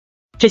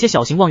这些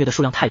小型望月的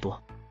数量太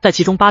多，在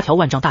其中8条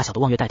万丈大小的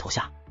望月带头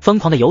下，疯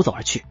狂地游走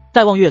而去。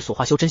在望月所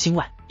化修真星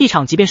外，一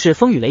场即便是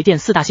风雨雷电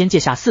4大仙界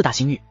下4大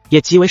星域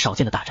也极为少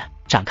见的大战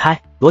展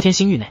开。罗天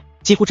星域内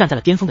几乎站在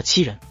了巅峰的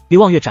7人，与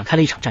望月展开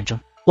了一场战争。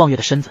望月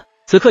的身子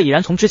此刻已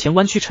然从之前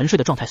弯曲沉睡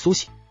的状态苏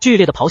醒，剧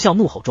烈的咆哮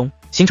怒吼中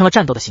形成了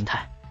战斗的形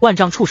态。万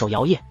丈触手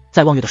摇曳，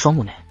在望月的双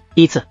目内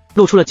依次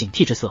露出了警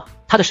惕之色。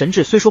他的神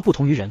智虽说不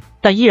同于人，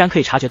但依然可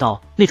以察觉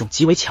到那种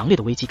极为强烈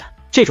的危机感。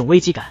这种危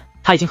机感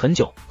他已经很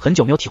久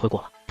没有体会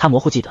过了。他模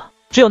糊记得，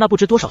只有那不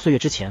知多少岁月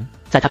之前，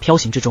在他飘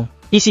行之中，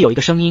依稀有一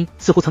个声音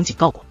似乎曾警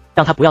告过，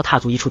让他不要踏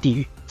足一处地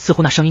狱。似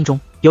乎那声音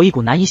中有一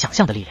股难以想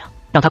象的力量，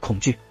让他恐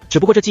惧。只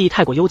不过这记忆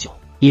太过悠久，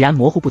已然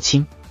模糊不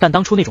清，但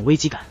当初那种危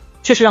机感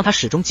却是让他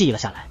始终记忆了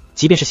下来，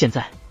即便是现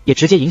在，也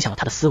直接影响了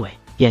他的思维。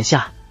眼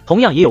下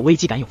同样也有危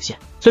机感涌现，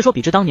虽说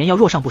比之当年要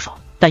弱上不少，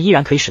但依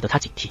然可以使得他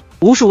警惕。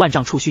无数万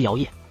丈触须摇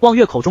曳，望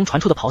月口中传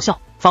出的咆哮，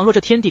仿若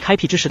这天地开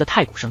辟之时的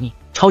太古声音，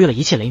超越了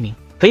一切雷鸣，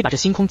可以把这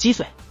星空击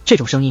碎。这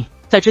种声音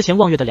在之前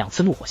望月的2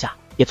次怒火下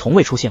也从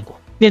未出现过。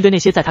面对那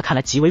些在他看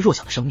来极为弱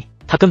小的生命，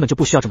他根本就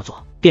不需要这么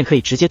做，便可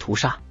以直接屠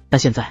杀。但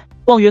现在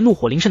望月怒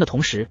火临身的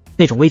同时，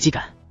那种危机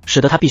感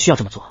使得他必须要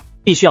这么做，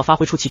必须要发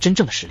挥出其真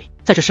正的实力。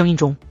在这声音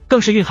中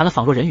更是蕴含了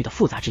仿若人语的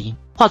复杂之音，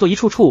化作一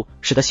处处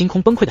使得星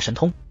空崩溃的神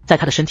通，在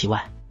他的身体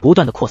外不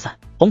断的扩散。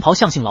红袍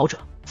象姓老者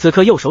此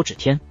刻右手指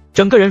天，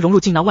整个人融入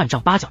进那万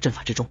丈8角阵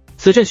法之中。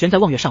此阵悬在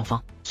望月上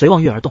方，随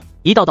望月而动，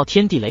一道道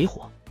天地雷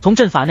火从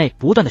阵法内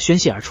不断的宣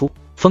泄而出，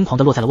疯狂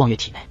的落在了望月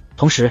体内。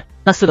同时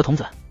那4个童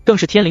子更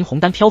是天灵红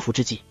丹漂浮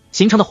之际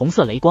形成的红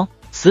色雷光，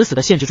死死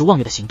地限制住望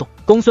月的行动。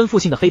公孙复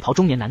姓的黑袍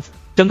中年男子，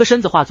整个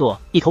身子化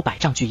作一头100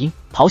丈巨鹰，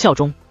咆哮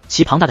中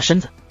其庞大的身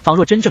子仿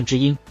若真正之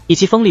鹰，以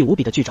其锋利无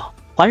比的巨爪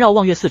环绕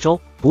望月四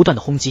周不断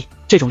的轰击。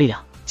这种力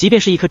量即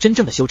便是一颗真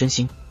正的修真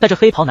心，在这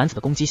黑袍男子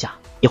的攻击下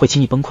也会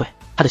轻易崩溃。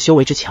他的修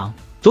为之强，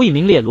足以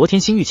名列罗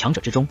天星域强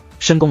者之中，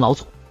深宫老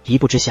祖。一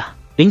步之下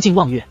临近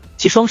望月，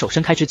其双手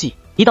伸开之际，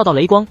一道道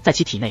雷光在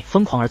其体内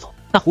疯狂而走。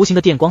那弧形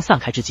的电光散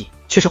开之际，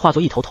却是化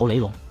作一头头雷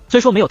龙。虽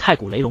说没有太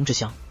古雷龙之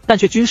香，但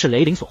却均是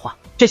雷灵所化。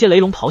这些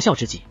雷龙咆哮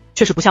之际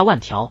却是不下万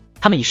条，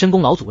他们以深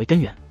宫老祖为根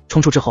源，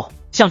冲出之后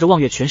向着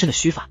望月全身的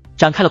须发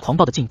展开了狂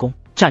暴的进攻。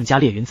战家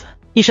烈云子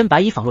一身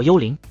白衣仿若幽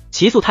灵，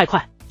其速太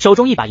快，手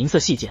中一把银色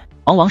细剑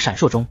往往闪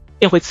烁中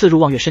便会刺入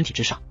望月身体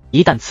之上。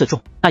一旦刺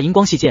中，那银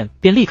光细剑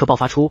便立刻爆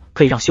发出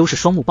可以让修士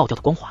双目爆掉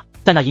的光华。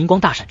在那银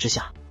光大闪之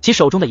下，其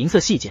手中的银色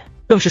细剑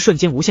更是瞬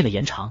间无限的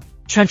延长，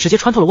居然直接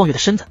穿透了望月的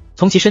身子，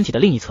从其身体的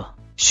另一侧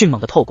迅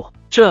猛地透过。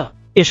这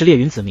便是烈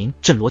云子明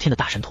震罗天的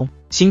大神通，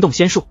心动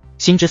仙术，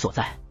心之所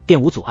在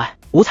便无阻碍。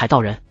五彩道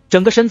人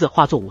整个身子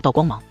化作5道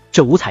光芒，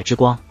这五彩之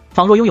光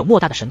仿若拥有莫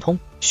大的神通，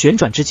旋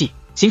转之际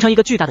形成一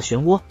个巨大的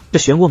漩涡，这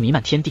漩涡弥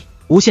漫天地，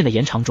无限的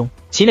延长中，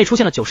其内出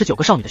现了99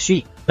个少女的虚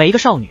影，每一个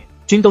少女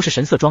均都是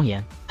神色庄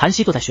严，盘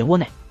膝坐在漩涡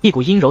内，一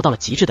股阴柔到了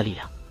极致的力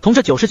量从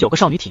这99个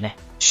少女体内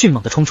迅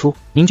猛地冲出，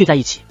凝聚在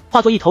一起，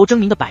化作一头狰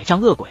狞的100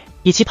丈恶鬼，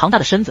以其庞大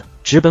的身子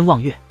直奔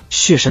望月。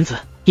血神子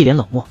一脸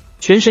冷漠，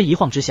全身一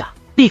晃之下，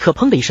立刻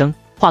砰的一声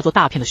化作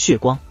大片的血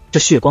光，这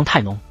血光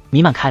太浓，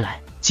弥漫开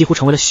来，几乎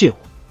成为了血雾，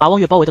把望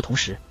月包围的同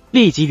时，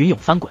立即云涌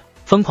翻滚，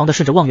疯狂地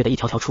顺着望月的一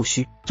条条触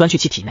须钻去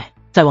其体内，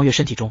在望月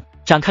身体中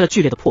展开了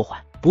剧烈的破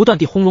坏，不断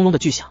地轰隆隆的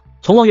巨响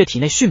从望月体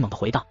内迅猛地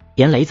回荡。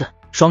岩雷子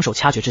双手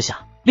掐诀之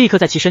下，立刻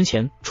在其身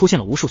前出现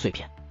了无数碎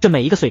片，这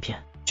每一个碎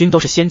片均都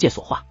是仙界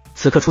所化。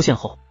此刻出现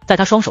后，在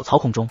他双手操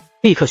控中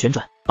立刻旋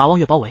转，把望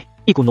月包围，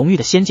一股浓郁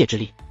的仙界之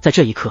力在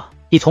这一刻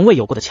以从未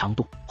有过的强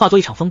度化作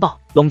一场风暴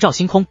笼罩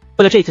星空。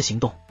为了这一次行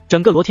动，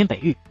整个罗天北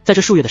域在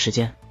这数月的时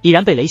间已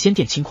然被雷仙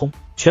殿清空，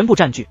全部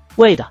占据，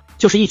为的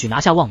就是一举拿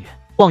下望月。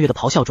望月的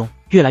咆哮中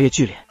越来越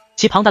剧烈，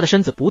其庞大的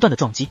身子不断的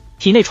撞击，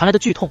体内传来的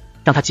剧痛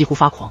让他几乎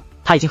发狂。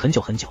他已经很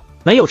久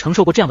没有承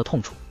受过这样的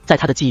痛楚，在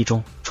他的记忆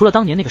中，除了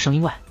当年那个声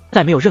音外，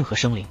再没有任何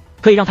生灵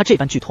可以让他这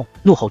般剧痛。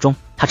怒吼中，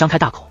他张开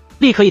大口，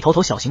立刻一头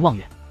头小型望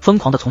月疯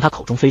狂地从他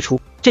口中飞出。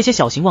这些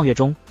小型望月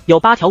中有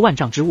8条万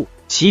丈之物，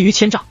其余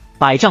1000丈、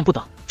100丈不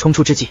等。冲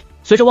出之际，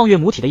随着望月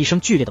母体的一声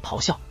剧烈的咆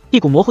哮，一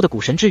股模糊的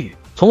古神之语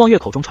从望月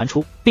口中传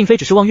出，并非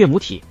只是望月母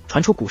体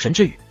传出古神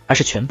之语，而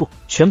是全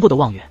部的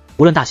望月，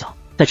无论大小，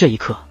在这一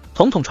刻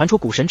统统传出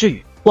古神之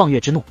语。望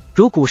月之怒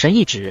如古神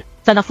一指，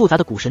在那复杂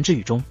的古神之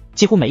语中，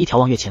几乎每一条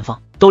望月前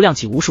方都亮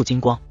起无数金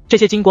光，这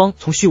些金光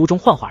从虚无中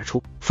幻化而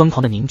出，疯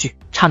狂的凝聚，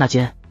刹那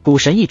间古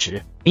神一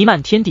指弥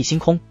漫天地星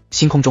空，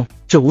星空中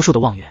这无数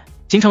的望月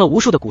形成了无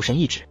数的古神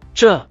意指，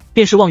这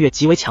便是望月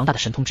极为强大的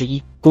神通之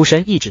一。古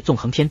神意指纵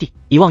横天地，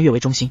以望月为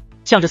中心，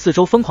向着四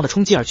周疯狂的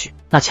冲击而去。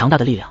那强大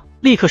的力量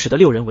立刻使得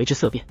6人为之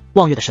色变。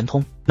望月的神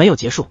通没有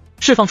结束，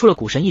释放出了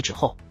古神意指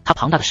后，他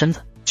庞大的身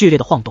子剧烈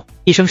的晃动，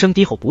一声声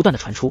低吼不断的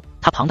传出，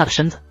他庞大的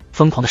身子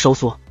疯狂的收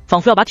缩，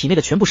仿佛要把体内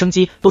的全部生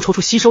机都抽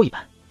出吸收一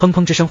般。砰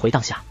砰之声回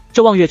荡下，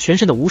这望月全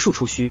身的无数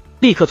触须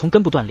立刻从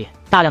根部断裂，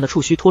大量的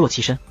触须脱落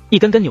其身，一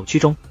根根扭曲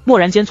中，蓦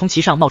然间从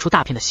其上冒出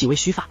大片的细微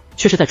须发，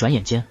却是在转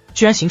眼间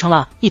居然形成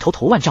了一头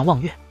万丈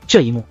望月。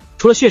这一幕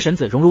除了血神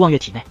子融入望月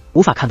体内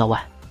无法看到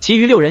外，其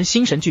余6人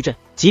心神俱震，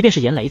即便是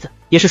岩雷子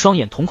也是双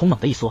眼瞳孔猛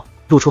地一缩，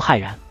露出骇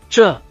然。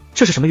这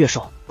是什么月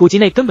兽？古籍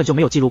内根本就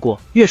没有记录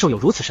过月兽有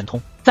如此神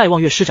通。在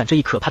望月施展这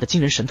一可怕的惊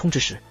人神通之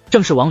时，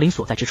正是亡灵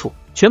所在之处，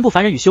全部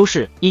凡人与修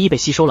士一一被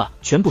吸收了，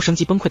全部生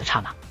机崩溃的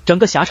刹那，整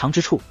个狭长之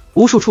处，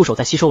无数触手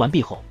在吸收完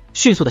毕后，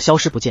迅速的消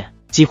失不见，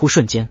几乎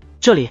瞬间，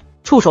这里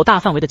触手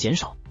大范围的减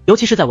少，尤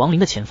其是在亡灵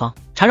的前方，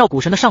缠绕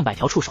古神的上百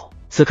条触手，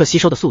此刻吸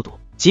收的速度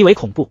极为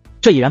恐怖。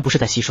这已然不是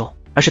在吸收，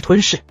而是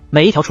吞噬，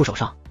每一条触手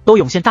上都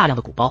涌现大量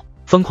的鼓包，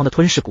疯狂的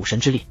吞噬古神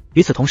之力。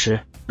与此同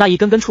时，那一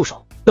根根触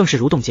手更是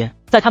蠕动间，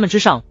在它们之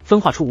上分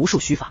化出无数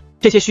须发，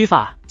这些须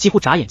发几乎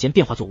眨眼间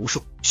变化作无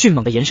数，迅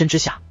猛的延伸之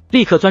下，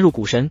立刻钻入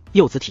古神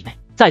幼子体内，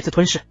再次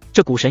吞噬。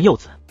这古神幼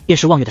子便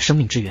是望月的生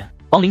命之源。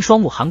亡灵双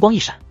目寒光一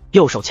闪，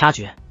右手掐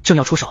诀，正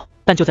要出手，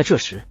但就在这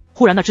时，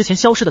忽然那之前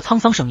消失的沧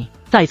桑声音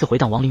再一次回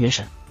荡亡灵元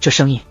神，这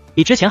声音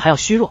比之前还要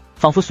虚弱，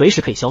仿佛随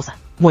时可以消散。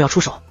莫要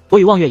出手，我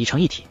与望月已成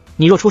一体，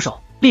你若出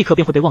手，立刻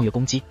便会被望月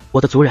攻击。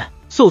我的族人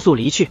速速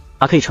离去，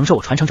把可以承受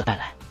我传承者带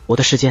来，我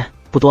的时间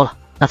不多了。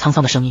那沧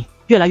桑的声音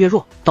越来越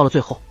弱，到了最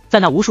后，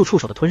在那无数触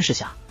手的吞噬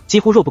下，几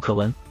乎弱不可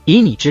闻。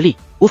以你之力，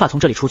无法从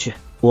这里出去，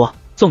我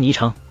送你一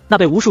程。那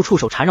被无数触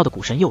手缠绕的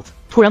古神幼子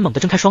突然猛地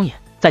睁开双眼，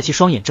在其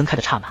双眼睁开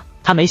的刹那，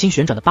他眉心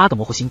旋转的8个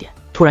模糊星点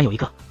突然有一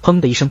个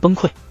砰的一声崩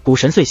溃，古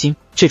神碎心。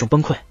这种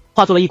崩溃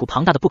化作了一股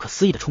庞大的不可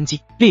思议的冲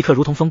击，立刻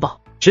如同风暴，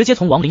直接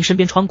从亡灵身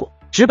边穿过，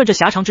直奔这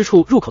狭长之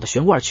处入口的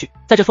漩涡而去。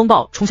在这风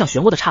暴冲向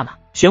漩涡的刹那，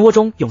漩涡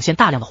中涌现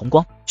大量的红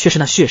光，却是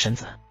那血神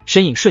子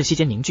身影瞬息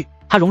间凝聚，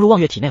他融入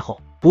望月体内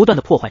后，不断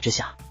的破坏之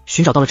下，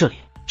寻找到了这里。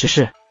只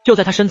是就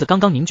在他身子刚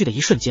刚凝聚的一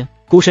瞬间，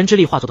古神之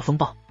力化作的风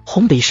暴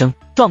轰的一声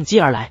撞击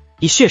而来，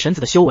以血神子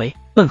的修为，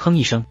闷哼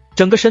一声，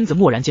整个身子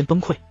蓦然间崩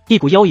溃，一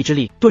股妖异之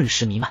力顿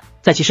时弥漫，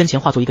在其身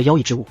前化作一个妖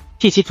异之物，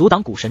替其阻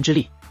挡古神之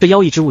力。这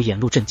妖异之物眼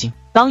露震惊，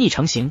刚一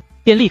成型，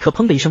便立刻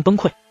砰的一声崩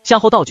溃，向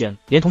后倒卷，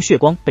连同血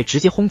光被直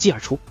接轰击而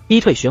出，逼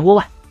退漩涡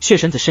外。血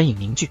神子身影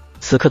凝聚，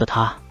此刻的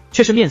他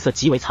却是面色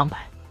极为苍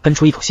白，喷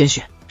出一口鲜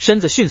血，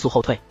身子迅速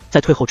后退，在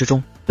退后之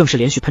中更是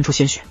连续喷出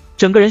鲜血，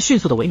整个人迅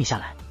速的萎靡下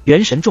来，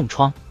元神重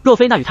创。若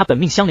非那与他本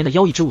命相连的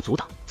妖异之物阻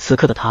挡，此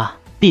刻的他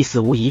必死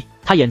无疑。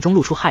他眼中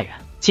露出骇然，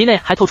其内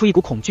还透出一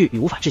股恐惧与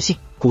无法置信。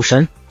古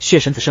神血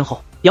神子身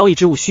后，妖异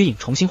之物虚影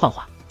重新幻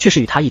化，却是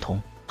与他一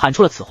同喊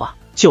出了此话，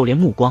就连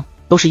目光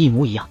都是一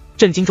模一样，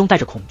震惊中带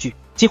着恐惧，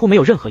几乎没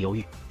有任何犹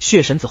豫。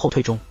血神子后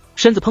退中，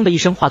身子砰的一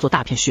声化作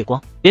大片血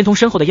光，连同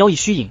身后的妖异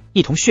虚影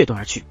一同血遁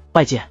而去。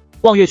外界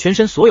望月全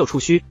身所有触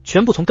须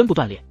全部从根部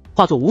断裂，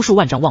化作无数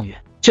万丈望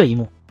月。这一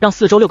幕让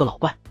四周6个老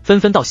怪纷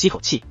纷倒吸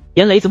口气。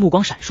严雷子目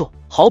光闪烁，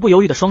毫不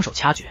犹豫的双手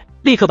掐诀，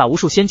立刻把无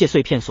数仙界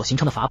碎片所形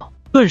成的法宝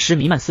顿时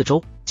弥漫四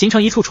周，形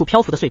成一处处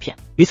漂浮的碎片。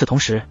与此同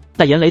时，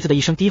在严雷子的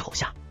一声低吼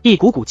下，一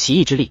股股奇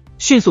异之力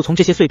迅速从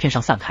这些碎片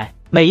上散开，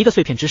每一个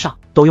碎片之上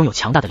都拥有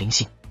强大的灵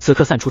性。此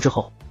刻散出之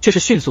后，却是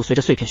迅速随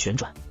着碎片旋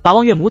转，把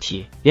望月母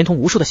体连同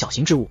无数的小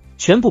型之物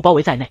全部包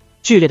围在内，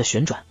剧烈的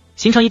旋转，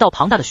形成一道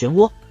庞大的漩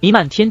涡，弥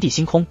漫天地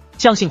星空。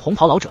将姓红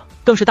袍老者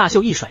更是大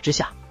袖一甩之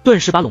下，顿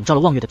时把笼罩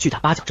了望月的巨大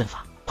八角阵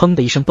法砰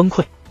的一声崩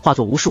溃，化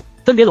作无数，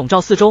分别笼罩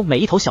四周每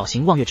一头小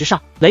型望月之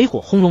上，雷火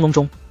轰隆隆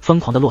中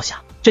疯狂的落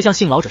下。这将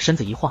姓老者身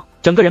子一晃，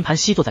整个人盘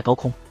膝坐在高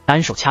空，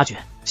单手掐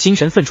诀，心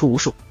神奋出无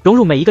数，融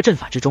入每一个阵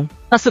法之中。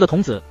那4个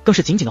童子更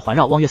是紧紧的环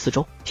绕望月四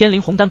周，天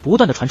灵红丹不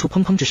断的传出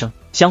砰砰之声，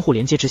相互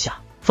连接之下，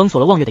封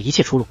锁了望月的一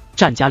切出路。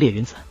战家烈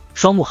云子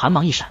双目寒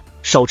芒一闪，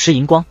手持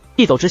银光，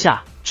一走之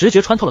下，直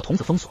觉穿透了童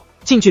子封锁，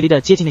近距离的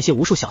接近那些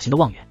无数小型的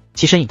望月。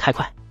其身影太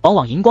快，往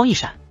往银光一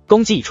闪，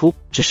攻击已出。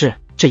只是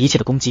这一切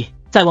的攻击，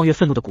在望月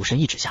愤怒的古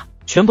神意志下，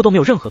全部都没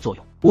有任何作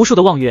用。无数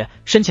的望月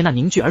身前那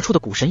凝聚而出的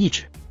古神意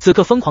志，此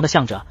刻疯狂的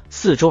向着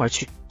四周而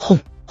去，轰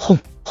轰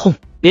轰，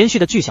连续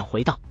的巨响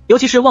回荡。尤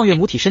其是望月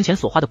母体身前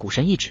所化的古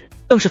神意志，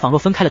更是仿若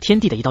分开了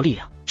天地的一道力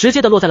量，直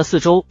接的落在了四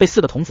周被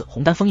4个童子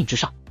红丹封印之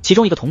上。其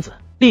中一个童子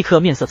立刻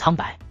面色苍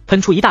白，喷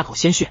出一大口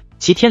鲜血，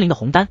其天灵的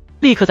红丹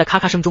立刻在咔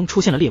咔声中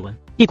出现了裂纹，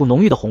一股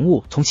浓郁的红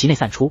雾从其内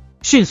散出，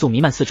迅速弥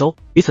漫四周。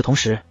与此同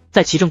时，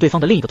在其正对方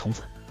的另一个童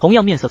子同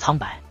样面色苍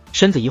白，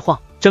身子一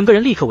晃，整个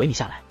人立刻萎靡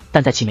下来，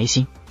但在其眉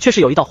心却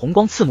是有一道红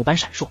光刺目般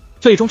闪烁。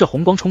最终这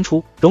红光冲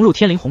出，融入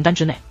天灵红丹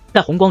之内，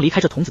在红光离开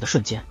这童子的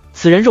瞬间，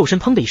此人肉身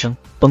砰的一声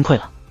崩溃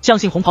了。将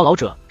姓红袍老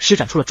者施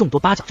展出了众多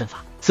八角阵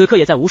法，此刻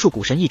也在无数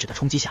古神意志的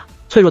冲击下，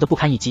脆弱的不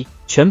堪一击，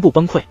全部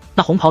崩溃。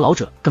那红袍老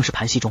者更是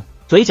盘膝中，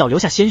嘴角流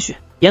下鲜血，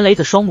严雷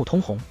子双目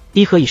通红，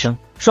低喝一声，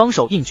双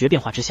手印诀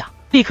变化之下，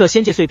立刻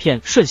仙界碎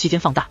片瞬息间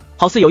放大，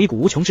好似有一股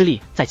无穷之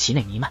力在其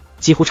内弥漫。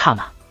几乎刹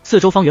那，四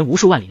周方圆无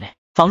数万里内，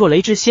仿若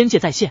雷之仙界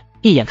再现。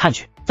一眼看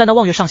去，在那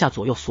望月上下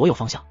左右所有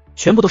方向，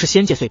全部都是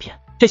仙界碎片。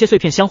这些碎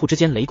片相互之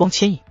间雷光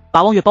牵引，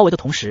把望月包围的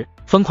同时，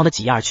疯狂的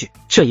挤压而去。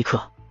这一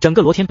刻，整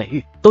个罗天北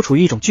域都处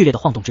于一种剧烈的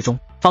晃动之中，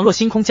仿若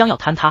星空将要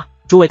坍塌。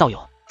诸位道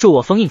友，助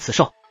我封印此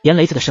兽！严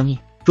雷子的声音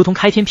如同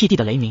开天辟地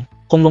的雷鸣，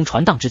轰隆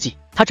传荡之际，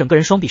他整个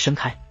人双臂伸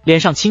开，脸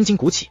上青筋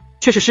鼓起，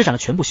却是施展了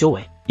全部修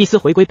为，一丝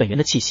回归本源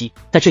的气息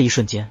在这一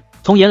瞬间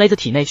从严雷子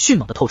体内迅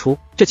猛的透出。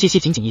这气息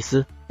仅仅一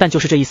丝，但就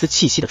是这一丝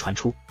气息的传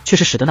出，却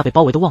是使得那被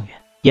包围的望远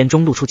眼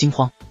中露出惊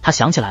慌。他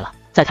想起来了，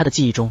在他的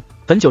记忆中，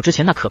很久之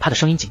前那可怕的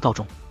声音警告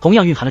中，同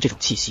样蕴含了这种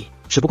气息，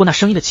只不过那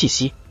声音的气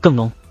息更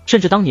浓，甚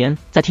至当年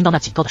在听到那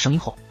警告的声音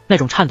后，那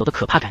种颤抖的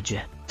可怕感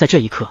觉，在这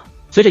一刻，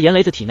随着严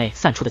雷子体内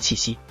散出的气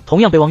息，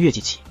同样被望月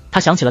记起。他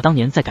想起了当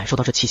年在感受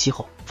到这气息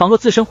后，仿若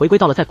自身回归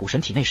到了在古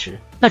神体内时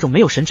那种没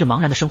有神智茫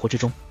然的生活之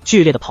中，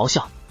剧烈的咆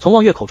哮从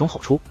望月口中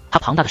吼出，他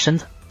庞大的身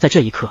子在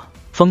这一刻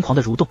疯狂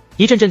的蠕动，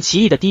一阵阵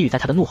奇异的低语在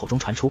他的怒吼中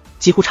传出，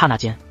几乎刹那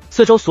间，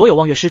四周所有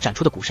望月施展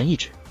出的古神意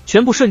志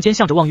全部瞬间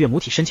向着望月母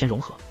体身前融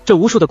合。这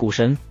无数的古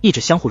神意志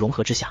相互融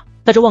合之下，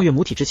在这望月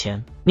母体之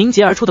前凝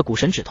结而出的古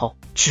神指头，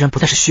居然不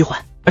再是虚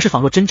幻，而是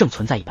仿若真正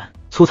存在一般。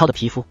粗糙的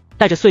皮肤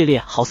带着碎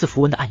裂好似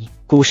符文的暗影，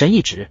古神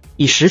意志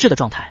以实质的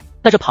状态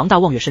在这庞大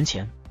望月身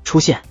前出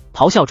现。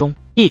咆哮中，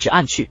意志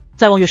暗去，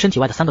在望月身体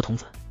外的三个童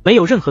子没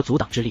有任何阻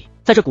挡之力，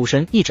在这古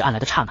神意志暗来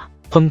的刹那，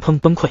砰砰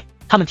崩溃。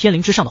他们天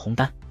灵之上的红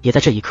丹也在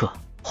这一刻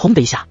轰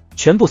的一下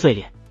全部碎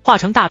裂，化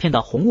成大片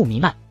的红雾弥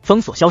漫，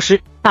封锁消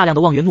失。大量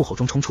的望月怒吼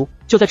中冲出。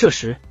就在这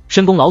时，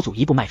申公老祖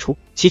一步迈出，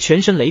其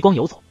全身雷光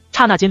游走，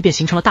刹那间便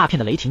形成了大片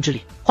的雷霆之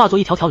力，化作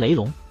一条条雷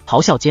龙，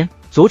咆哮间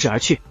阻止而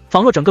去，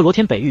仿若整个罗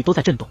天北域都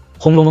在震动，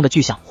轰隆隆的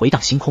巨响回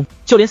荡星空，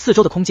就连四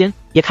周的空间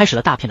也开始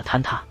了大片的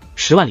坍塌。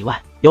10万里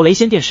外由雷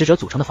仙殿使者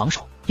组成的防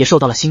守也受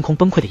到了星空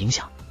崩溃的影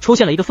响，出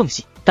现了一个缝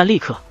隙，但立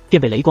刻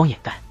便被雷光掩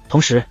盖。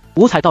同时，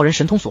五彩道人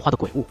神通所化的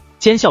鬼物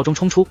尖啸中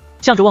冲出，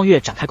向着望月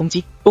展开攻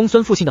击。公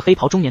孙复姓的黑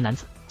袍中年男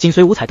子紧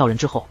随五彩道人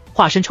之后，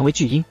化身成为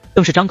巨鹰，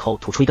更是张口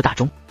吐出一个大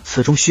钟，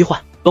此钟虚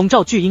幻，笼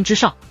罩巨鹰之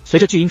上。随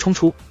着巨鹰冲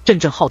出，阵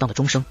阵浩荡的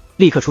钟声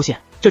立刻出现，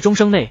这钟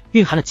声内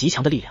蕴含了极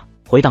强的力量，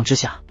回荡之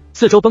下，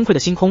四周崩溃的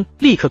星空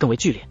立刻更为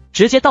剧烈，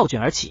直接倒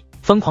卷而起，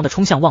疯狂地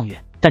冲向望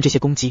月。但这些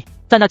攻击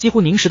在那几乎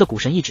凝实的古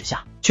神意志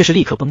下却是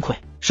立刻崩溃。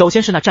首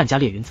先是那战家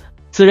烈云子，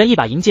此人一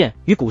把银剑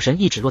与古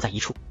神意志落在一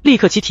处，立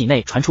刻其体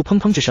内传出砰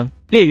砰之声，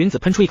烈云子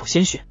喷出一口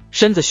鲜血，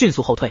身子迅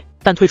速后退，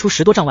但退出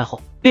10多丈外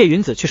后，烈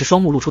云子却是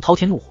双目露出滔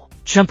天怒火，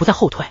居然不再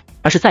后退，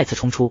而是再次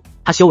冲出。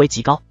他修为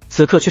极高，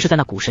此刻却是在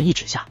那古神意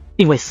志下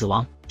并未死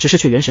亡，只是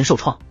却元神受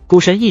创，古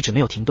神意志没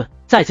有停顿，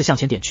再次向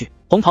前点去。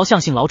红袍象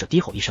姓老者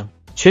低吼一声，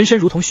全身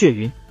如同血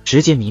云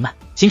直接弥漫，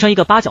形成一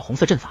个8角红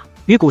色阵法，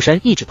与古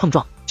神意志碰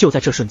撞。就在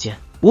这瞬间，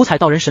五彩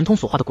道人神通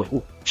所化的鬼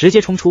物直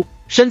接冲出，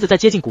身子在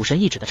接近古神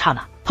意志的刹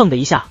那，砰的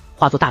一下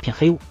化作大片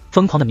黑雾，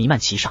疯狂的弥漫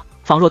其上，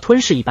仿若吞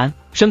噬一般。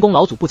申公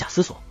老祖不假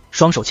思索，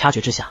双手掐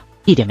诀之下，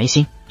一点眉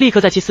心，立刻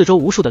在其四周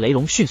无数的雷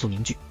龙迅速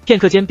凝聚，片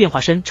刻间便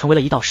化身成为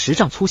了一道10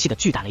丈粗细的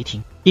巨大雷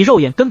霆，以肉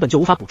眼根本就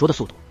无法捕捉的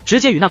速度，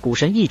直接与那古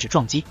神意志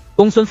撞击。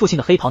公孙复姓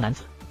的黑袍男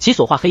子，其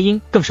所化黑鹰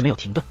更是没有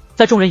停顿，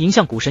在众人迎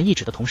向古神意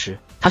志的同时，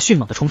他迅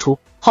猛地冲出，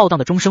浩荡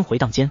的钟声回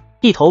荡间，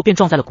一头便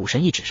撞在了古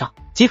神意志上。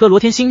集合罗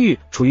天星域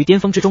处于巅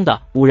峰之中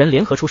的5人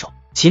联合出手，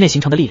其内形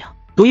成的力量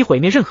足以毁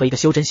灭任何一个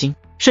修真星，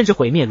甚至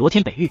毁灭罗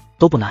天北域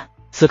都不难。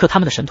此刻他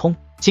们的神通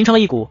形成了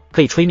一股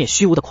可以吹灭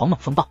虚无的狂猛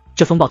风暴，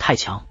这风暴太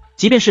强，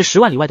即便是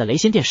10万里外的雷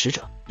仙殿使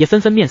者也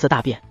纷纷面色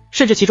大变，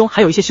甚至其中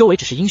还有一些修为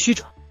只是阴虚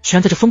者，居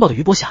然在这风暴的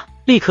余波下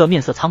立刻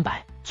面色苍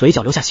白，嘴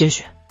角流下鲜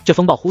血。这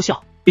风暴呼啸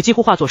与几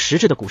乎化作实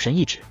质的古神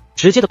意志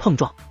直接的碰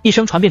撞，一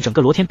声传遍整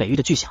个罗天北域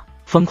的巨响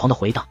疯狂的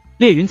回荡。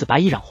烈云子白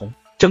衣染红，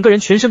整个人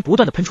全身不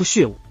断的喷出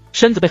血雾，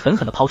身子被狠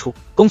狠的抛出。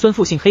公孙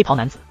复姓黑袍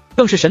男子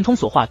更是神通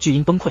所化巨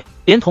鹰崩溃，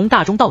连同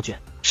大钟倒卷。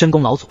申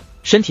公老祖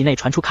身体内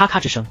传出咔咔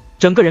之声，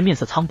整个人面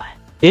色苍白，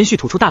连续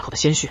吐出大口的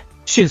鲜血，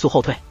迅速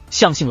后退。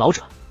象姓老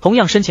者同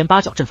样身前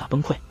8角阵法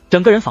崩溃，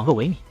整个人仿若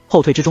萎靡，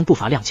后退之中步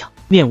伐踉跄，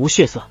面无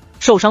血色。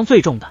受伤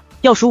最重的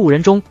要数5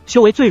人中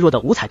修为最弱的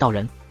五彩道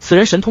人，此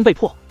人神通被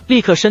破，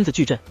立刻身子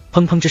巨震，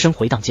砰砰之声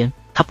回荡间，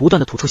他不断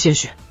的吐出鲜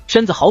血，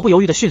身子毫不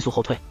犹豫的迅速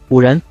后退。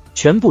5人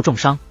全部重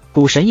伤，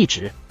古神意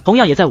志同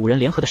样也在5人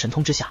联合的神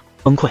通之下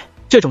崩溃。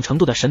这种程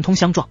度的神通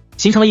相撞，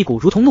形成了一股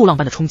如同怒浪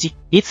般的冲击，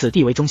以此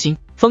地为中心，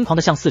疯狂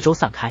的向四周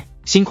散开，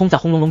星空在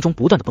轰隆隆中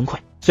不断的崩溃，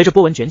随着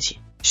波纹卷起，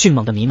迅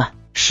猛的弥漫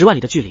，10万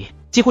里的距离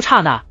几乎刹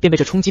那便被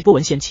这冲击波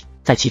纹掀起，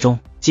在其中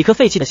几颗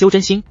废弃的修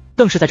真星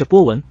更是在这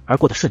波纹而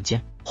过的瞬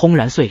间轰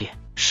然碎裂。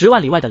10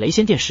万里外的雷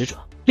仙殿使者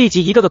立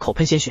即一个个口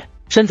喷鲜血，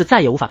身子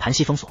再也无法盘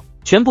膝封锁，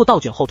全部倒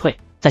卷后退。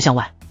在向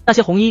外，那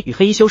些红衣与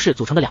黑衣修士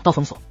组成的2道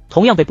封锁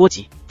同样被波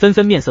及，纷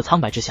纷面色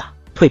苍白之下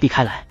退避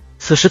开来。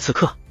此时此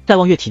刻，在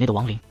望月体内的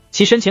亡灵，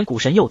其身前古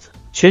神柚子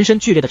全身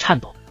剧烈的颤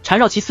抖，缠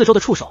绕其四周的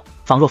触手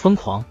仿若疯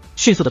狂，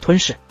迅速的吞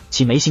噬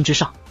其眉心之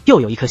上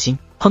又有一颗心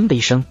砰的一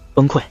声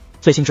崩溃。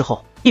碎心之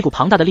后，一股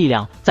庞大的力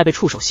量在被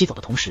触手吸走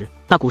的同时，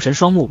那古神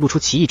双目露出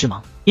奇异之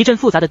芒，一阵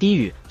复杂的低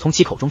语从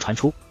其口中传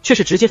出，却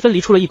是直接分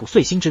离出了一股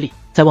碎心之力，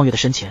在望月的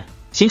身前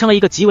形成了一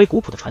个极为古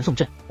朴的传送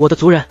阵。我的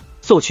族人，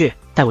速去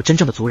带我真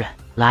正的族人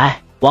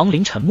来。亡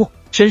灵沉默，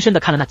深深地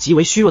看了那极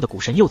为虚弱的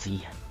古神柚子一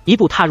眼，一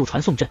步踏入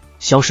传送阵，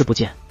消失不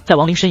见。在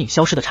亡灵身影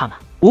消失的刹那，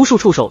无数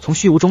触手从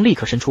虚无中立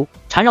刻伸出，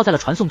缠绕在了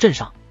传送阵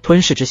上，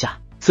吞噬之下，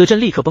此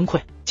阵立刻崩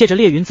溃。借着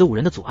烈云子5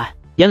人的阻碍，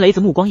严雷子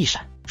目光一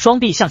闪，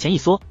双臂向前一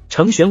缩，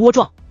成漩涡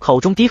状，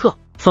口中低喝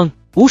风，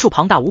无数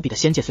庞大无比的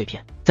仙界碎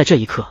片在这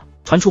一刻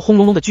传出轰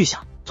隆隆的巨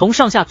响，从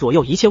上下左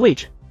右一切位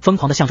置疯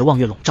狂地向着望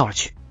月笼罩而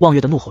去。望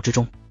月的怒吼之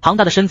中，庞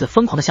大的身子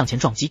疯狂地向前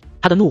撞击，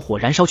他的怒火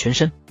燃烧全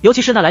身，尤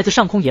其是那来自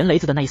上空岩雷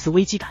子的那一丝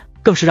危机感，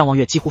更是让望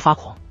月几乎发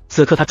狂。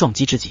此刻他撞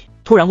击之际，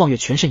突然望月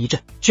全身一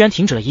震，居然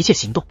停止了一切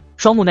行动，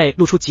双目内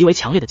露出极为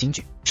强烈的惊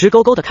惧，直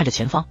勾勾地看着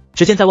前方。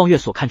只见在望月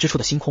所看之处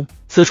的星空，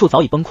此处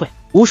早已崩溃，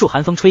无数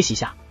寒风吹袭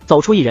下，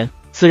走出一人，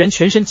此人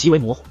全身极为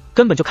模糊，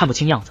根本就看不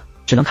清样子，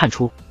只能看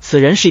出此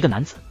人是一个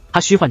男子。他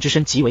虚幻之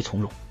身极为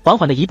从容，缓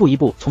缓地一步一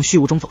步从虚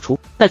无中走出。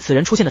在此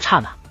人出现的刹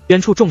那，远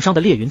处重伤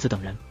的烈云子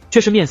等人却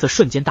是面色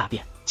瞬间大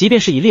变，即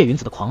便是以烈云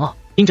子的狂傲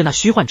盯着那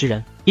虚幻之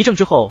人一怔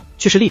之后，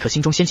却是立刻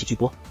心中掀起巨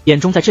波，眼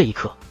中在这一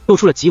刻露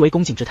出了极为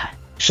恭敬之态。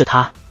是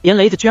他，岩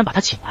雷子居然把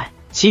他请来。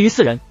其余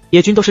4人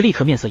也均都是立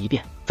刻面色一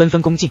变，纷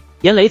纷恭敬。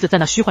岩雷子在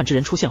那虚幻之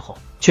人出现后，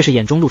却是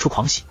眼中露出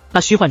狂喜。那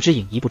虚幻之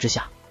影一步之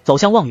下走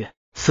向望月，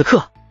此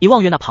刻以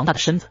望月那庞大的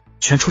身子，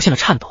居然出现了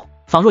颤抖，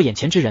仿若眼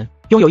前之人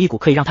拥有一股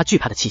可以让他惧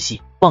怕的气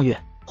息。望月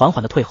缓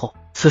缓地退后。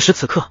此时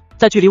此刻，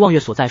在距离望月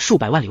所在数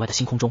百万里外的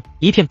星空中，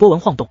一片波纹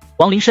晃动，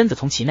亡灵身子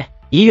从其内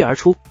一跃而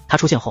出。他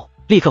出现后，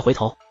立刻回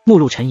头，目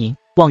露沉吟。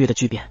望月的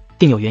巨变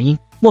定有原因，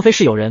莫非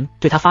是有人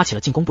对他发起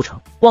了进攻不成？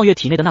望月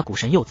体内的那股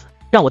神幼子，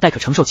让我待可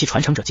承受其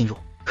传承者进入，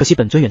可惜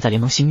本尊远在联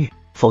盟星域，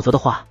否则的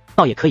话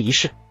倒也可以一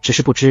试。只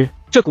是不知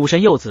这股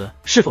神幼子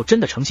是否真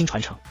的诚心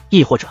传承，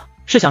亦或者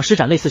是想施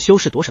展类似修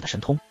士夺舍的神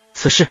通。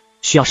此事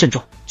需要慎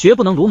重，绝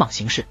不能鲁莽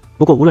行事。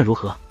不过无论如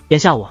何，眼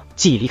下我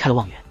既已离开了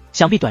望远，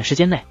想必短时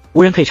间内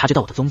无人可以察觉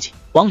到我的踪迹。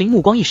亡灵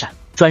目光一闪，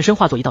转身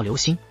化作一道流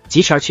星，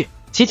疾驰而去，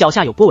其脚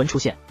下有波纹出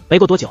现。没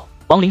过多久，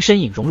亡灵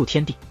身影融入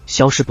天地，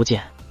消失不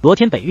见。罗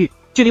天北域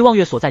距离望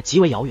月所在极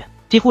为遥远，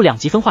几乎2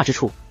极分化之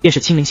处便是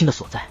青灵星的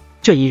所在。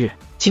这一日，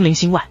青灵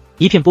星外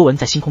一片波纹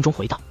在星空中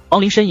回荡，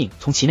亡灵身影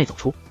从其内走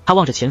出，他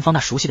望着前方那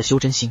熟悉的修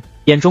真星，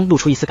眼中露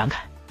出一丝感慨，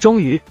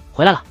终于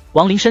回来了。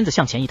亡灵身子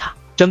向前一踏，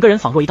整个人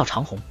仿若一道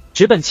长虹，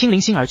直奔青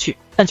灵星而去。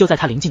但就在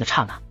他临近的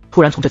刹那，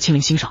突然从这青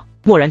灵星上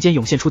蓦然间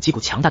涌现出几股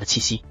强大的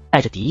气息，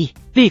带着敌意，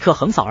立刻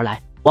横扫而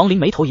来。亡灵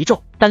眉头一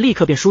皱，但立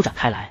刻便舒展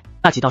开来，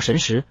那几道神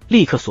识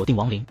立刻锁定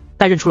亡灵。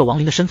待认出了亡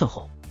灵的身份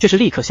后，却是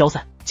立刻消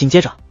散。紧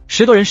接着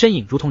10多人身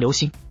影如同流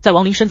星，在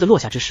亡灵身子落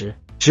下之时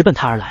直奔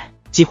他而来。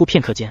几乎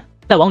片刻间，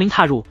在亡灵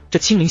踏入这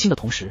青灵星的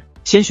同时，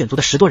先选族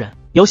的10多人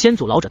由先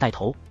祖老者带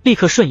头，立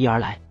刻瞬移而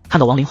来。看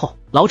到亡灵后，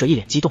老者一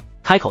脸激动，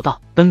开口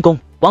道：“恩公。”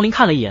亡灵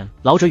看了一眼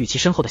老者与其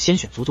身后的先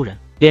选族人，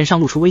脸上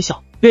露出微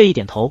笑，略一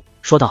点头，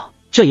说道：“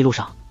这一路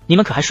上你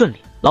们可还顺利？”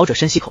老者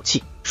深吸口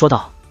气，说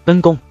道：“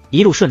恩公，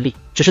一路顺利，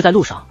只是在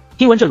路上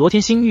听闻这罗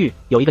天星域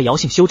有一个姚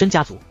姓修真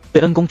家族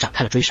对恩公展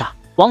开了追杀。”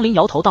亡灵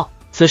摇头道：“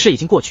此事已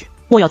经过去，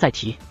莫要再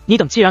提。你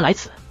等既然来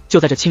此，就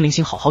在这青灵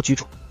星好好居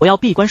住，我要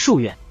闭关数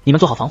月，你们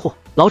做好防护。”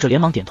老者连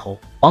忙点头。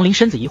亡灵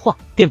身子一晃，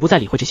便不再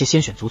理会这些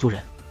先选族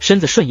人，身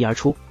子瞬移而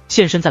出，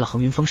现身在了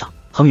恒云峰上。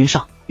恒云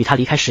上与他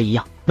离开时一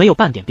样，没有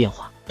半点变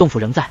化，洞府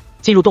仍在。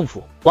进入洞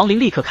府，亡灵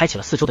立刻开启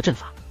了4周的阵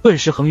法，顿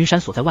时恒云山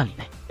所在万里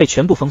内被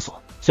全部封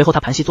锁。随后他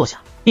盘膝坐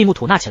下，闭目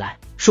吐纳起来。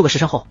数个时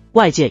辰后，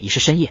外界已是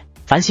深夜，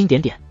繁星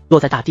点点落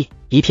在大地，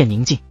一片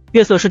宁静。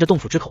月色顺着洞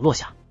府之口落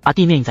下，把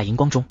地面映在荧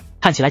光中，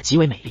看起来极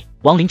为美丽。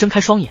亡灵睁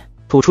开双眼，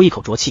吐出一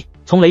口浊气。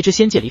从雷之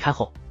仙界离开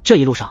后，这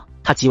一路上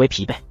他极为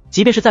疲惫，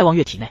即便是在望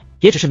月体内，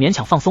也只是勉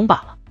强放松罢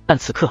了。但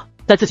此刻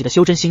在自己的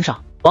修真星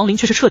上，亡灵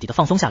却是彻底的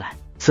放松下来。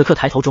此刻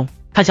抬头中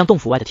看向洞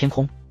府外的天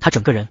空，他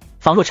整个人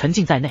仿若沉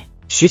浸在内。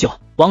许久，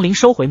亡灵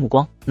收回目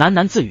光，喃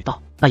喃自语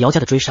道：“那姚家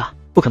的追杀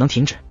不可能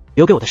停止，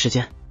留给我的时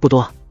间不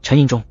多。”沉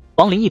吟中，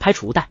亡灵一拍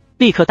储物袋，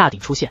立刻大鼎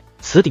出现，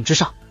此鼎之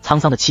上沧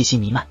桑的气息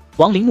弥漫。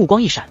亡灵目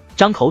光一闪，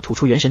张口吐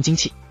出元神精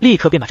气，立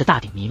刻便把这大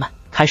鼎弥漫，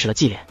开始了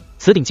祭炼。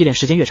此鼎祭炼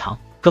时间越长，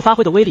可发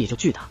挥的威力也就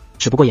巨大，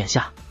只不过眼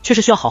下却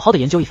是需要好好的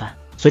研究一番。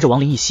随着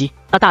亡灵一吸，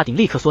那大鼎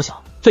立刻缩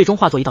小，最终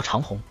化作一道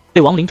长虹，被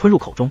亡灵吞入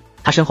口中。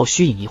他身后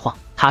虚影一晃，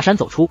塔山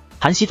走出，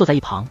盘膝坐在一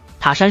旁。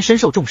塔山身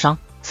受重伤，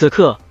此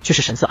刻却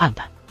是神色暗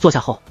淡。坐下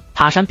后，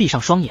塔山闭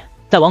上双眼，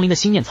在亡灵的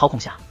心念操控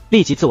下，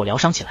立即自我疗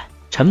伤起来。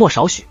沉默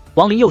少许，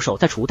亡灵右手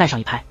在储物袋上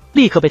一拍，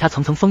立刻被他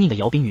层层封印的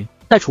摇冰云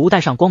在储物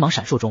袋上光芒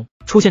闪烁中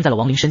出现在了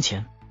亡灵身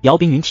前。摇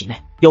冰云体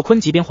内有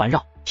坤极边环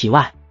绕，体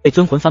外被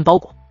尊魂幡包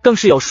裹，更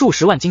是有数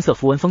十万金色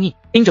符文封印。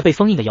盯着被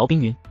封印的摇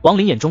冰云，亡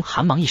灵眼中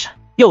寒芒一闪，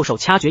右手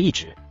掐诀一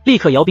指，立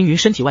刻摇冰云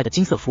身体外的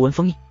金色符文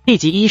封印立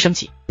即一一升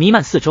起，弥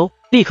漫4周，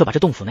立刻把这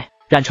洞府内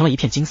染成了一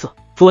片金色。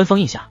符文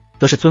封印下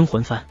则是尊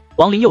魂幡。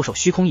亡灵右手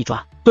虚空一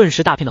抓，顿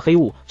时大片的黑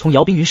雾从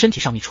姚冰云身体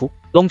上溢出，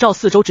笼罩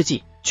4周之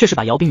际，却是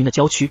把姚冰云的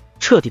娇躯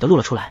彻底的露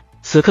了出来。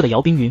此刻的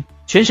姚冰云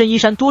全身衣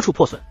衫多处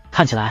破损，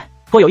看起来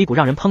颇有一股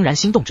让人怦然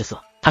心动之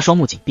色。他双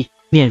目紧闭，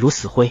面如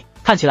死灰，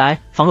看起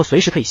来仿若随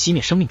时可以熄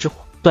灭生命之火，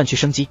断去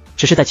生机。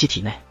只是在其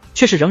体内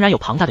却是仍然有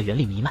庞大的元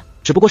力弥漫，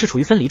只不过是处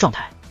于分离状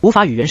态，无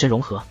法与元神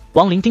融合。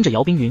亡灵盯着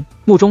姚冰云，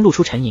目中露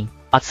出沉吟，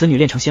把此女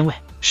炼成仙位，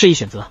是一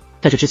选择，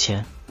在这之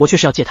前我却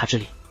是要借她之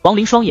力。亡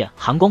灵双眼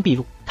寒光毕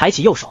露，抬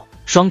起右手，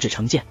双指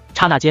成剑，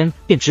刹那间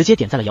便直接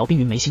点在了姚冰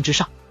云眉心之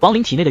上。亡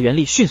灵体内的元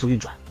力迅速运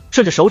转，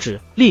顺着手指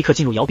立刻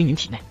进入姚冰云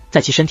体内，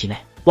在其身体内，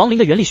亡灵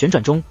的元力旋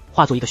转中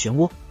化作一个漩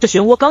涡，这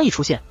漩涡刚一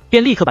出现，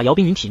便立刻把姚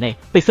冰云体内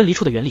被分离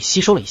出的元力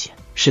吸收了一些，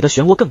使得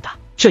漩涡更大。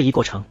这一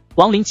过程，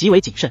亡灵极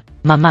为谨慎，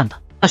慢慢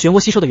的那漩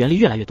涡吸收的元力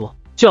越来越多，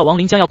就要亡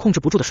灵将要控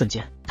制不住的瞬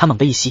间，他猛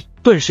地一吸，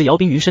顿时姚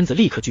冰云身子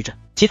立刻巨震，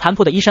其残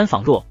破的衣衫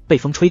仿若被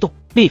风吹动，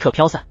立刻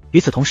飘散。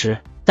与此同时，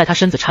在他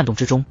身子颤动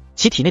之中，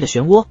其体内的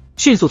漩涡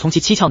迅速从其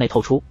七窍内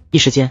透出，一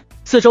时间，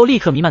四周立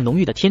刻弥漫浓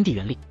郁的天地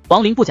元力。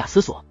亡灵不假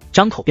思索，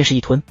张口便是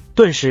一吞，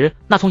顿时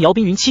那从姚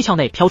冰云七窍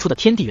内飘出的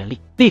天地元力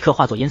立刻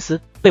化作烟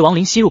丝，被亡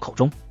灵吸入口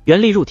中。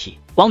元力入体，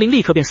亡灵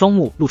立刻便双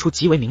目露出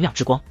极为明亮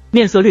之光，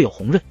面色略有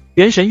红润，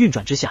元神运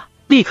转之下，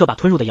立刻把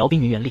吞入的姚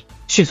冰云元力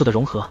迅速的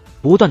融合，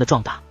不断的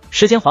壮大。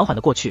时间缓缓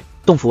的过去，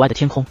洞府外的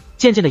天空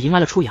渐渐的迎来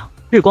了初阳，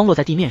日光落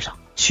在地面上，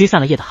驱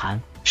散了夜的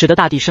寒，使得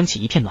大地升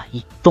起一片暖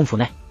意。洞府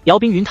内，姚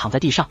冰云躺在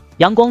地上，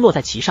阳光落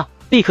在其上，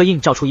立刻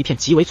映照出一片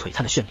极为璀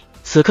璨的绚丽。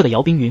此刻的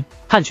姚冰云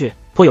看去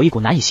颇有一股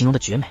难以形容的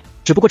绝美，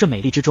只不过这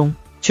美丽之中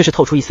却是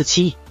透出一丝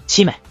凄意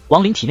凄美。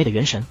亡灵体内的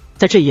元神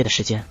在这一夜的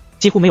时间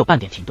几乎没有半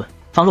点停顿，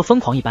仿若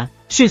疯狂一般，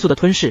迅速的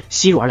吞噬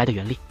吸入而来的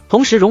元力，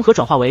同时融合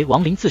转化为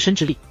亡灵自身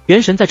之力。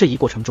元神在这一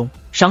过程中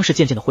伤势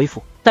渐渐的恢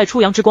复，在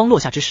初阳之光落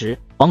下之时，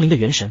亡灵的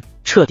元神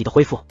彻底的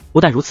恢复。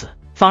不但如此，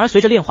反而随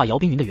着炼化姚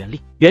冰云的元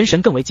力，元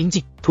神更为精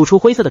进，吐出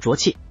灰色的浊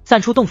气，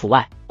散出洞府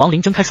外。亡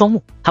灵睁开双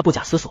目，他不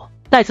假思索，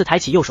再次抬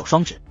起右手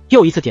双指，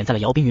又一次点在了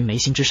姚冰云眉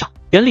心之上，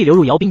元力流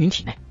入姚冰云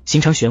体内，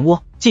形成漩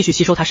涡，继续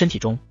吸收他身体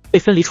中被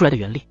分离出来的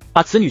元力，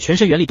把此女全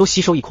身元力都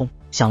吸收一空。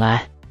想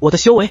来我的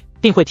修为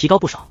定会提高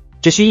不少，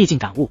只需意境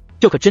感悟，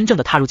就可真正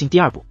的踏入进第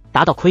二步，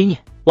达到窥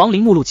念。亡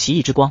灵目露奇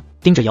异之光，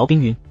盯着姚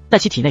冰云，在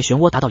其体内漩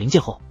涡达到临界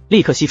后，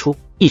立刻吸出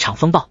一场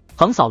风暴，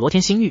横扫罗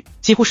天星域，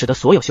几乎使得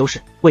所有修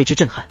士为之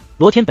震撼。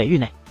罗天北域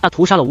内，那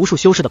屠杀了无数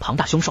修士的庞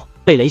大凶兽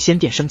被雷仙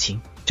殿生擒，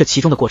这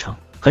其中的过程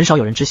很少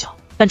有人知晓，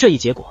但这一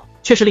结果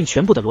却是令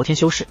全部的罗天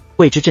修士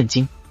为之震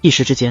惊。一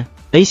时之间，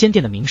雷仙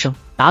殿的名声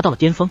达到了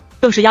巅峰，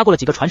更是压过了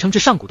几个传承至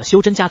上古的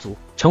修真家族，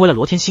成为了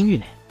罗天星域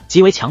内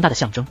极为强大的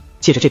象征。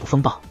借着这股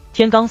风暴，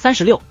天罡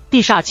36，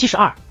地煞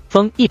72，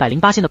风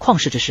108仙的旷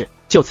世之势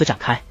就此展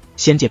开，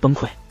仙界崩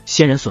溃，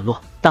仙人损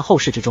落，但后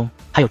世之中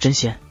还有真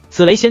仙。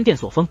此雷仙殿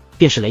所封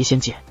便是雷仙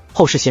界，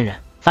后世仙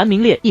人凡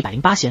名列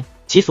108仙，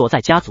其所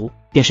在家族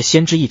便是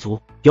仙之一族，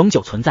永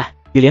久存在，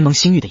与联盟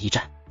星域的一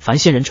战。凡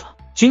仙人者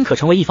均可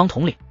成为一方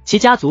统领，其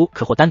家族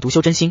可或单独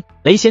修真星。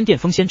雷仙殿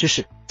封仙之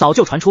事早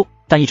就传出，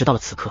但一直到了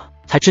此刻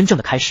才真正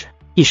的开始。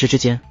一时之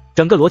间，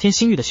整个罗天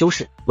星域的修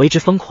士为之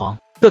疯狂，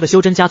各个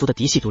修真家族的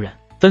嫡系族人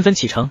纷纷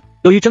启程。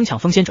由于争抢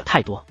封仙者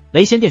太多，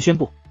雷仙殿宣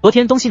布罗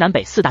天东西南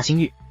北4大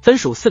星域分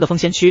属4个封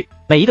仙区，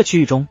每一个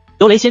区域中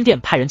由雷仙殿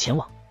派人前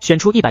往，选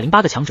出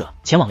108个强者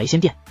前往雷仙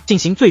殿进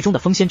行最终的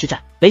封仙之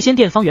战。雷仙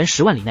殿方圆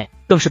10万里内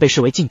更是被视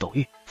为禁斗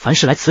域，凡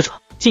是来此者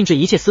禁止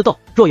一切私斗，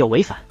若有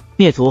违反，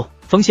灭族。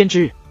封仙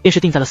之日便是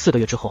定在了4个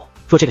月之后。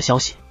若这个消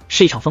息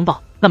是一场风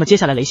暴，那么接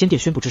下来雷仙殿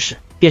宣布之事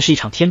便是一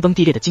场天崩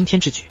地裂的惊天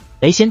之举。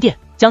雷仙殿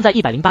将在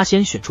108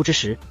仙选出之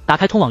时打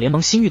开通往联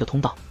盟星域的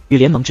通道，与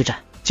联盟之战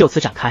就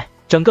此展开。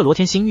整个罗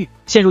天星域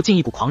陷入进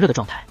一步狂热的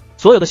状态，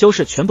所有的修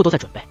士全部都在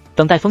准备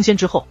等待封仙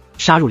之后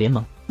杀入联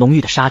盟。浓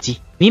郁的杀机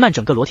弥漫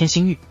整个罗天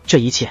星域，这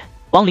一切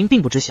亡灵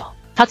并不知晓。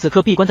他此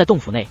刻闭关在洞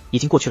府内已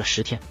经过去了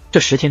10天，这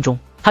10天中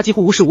他几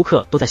乎无时无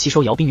刻都在吸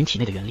收姚冰云体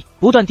内的元力，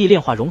不断地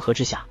炼化融合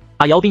之下，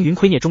把姚冰云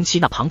窥孽中期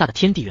那庞大的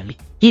天地元力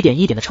一点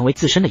一点的成为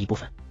自身的一部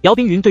分。姚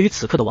冰云对于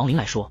此刻的亡灵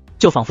来说，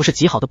就仿佛是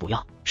极好的补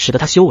药，使得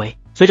他修为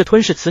随着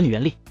吞噬此女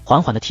元力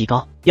缓缓的提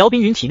高。姚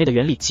冰云体内的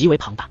元力极为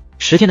庞大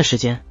，10天的时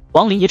间，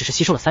亡灵也只是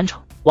吸收了3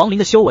成。亡灵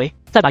的修为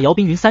在把姚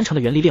冰云3成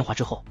的元力炼化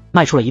之后，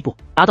迈出了一步，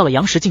达到了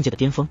阳石境界的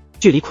巅峰，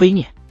距离窥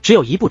孽只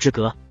有一步之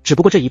隔。只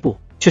不过这一步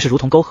却是如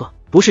同沟壑，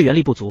不是元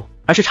力不足，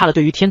而是差了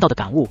对于天道的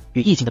感悟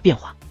与意境的变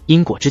化。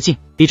因果之境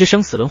比之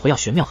生死轮回要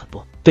玄妙很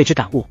多，对之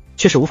感悟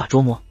却是无法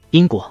捉摸。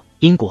因果，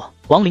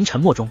亡灵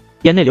沉默中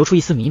眼内流出一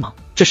丝迷茫。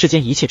这世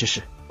间一切之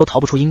事都逃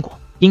不出因果，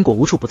因果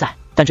无处不在，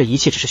但这一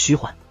切只是虚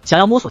幻，想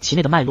要摸索其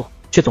内的脉络，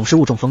却总是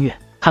雾中风月，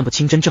看不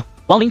清真正。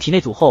亡灵体内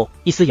组后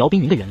一丝姚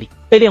冰云的元力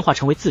被炼化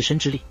成为自身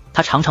之力，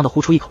他长长的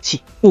呼出一口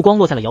气，目光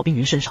落在了姚冰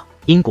云身上。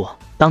因果，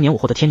当年我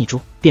获得天逆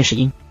珠便是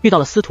因，遇到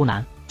了司徒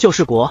南就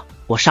是果，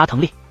我杀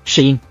藤烈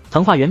是因，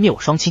藤化元灭我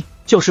双亲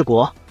就是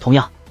果，同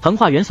样藤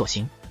化元所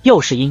行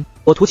又是因，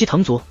我屠其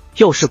藤族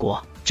又是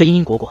果，这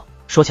因果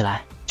说起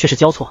来却是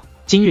交错，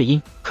今日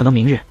因，可能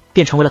明日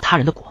便成为了他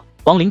人的果。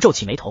亡灵皱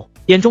起眉头，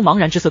眼中茫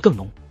然之色更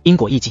浓，因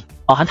果意境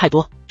饱含太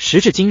多，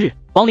时至今日，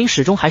亡灵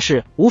始终还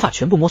是无法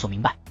全部摸索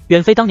明白，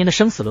远非当年的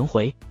生死轮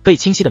回可以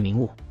清晰的明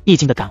悟，意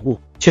境的感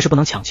悟却是不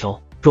能强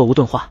求，若无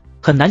钝化，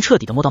很难彻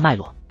底的摸到脉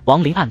络。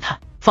亡灵暗叹，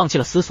放弃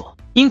了思索。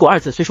因果2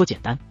字虽说简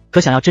单，可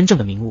想要真正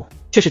的明悟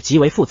却是极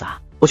为复杂。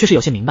我却是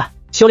有些明白，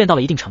修炼到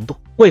了一定程度，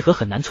为何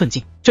很难寸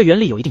进？这原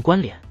理有一定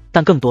关联，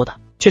但更多的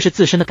却是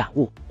自身的感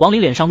悟。亡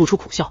灵脸上露出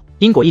苦笑，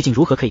因果意境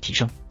如何可以提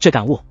升？这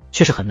感悟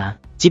却是很难，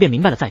即便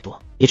明白了再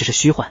多，也只是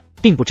虚幻，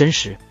并不真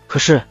实。可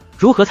是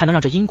如何才能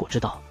让这因果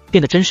之道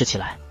变得真实起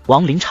来？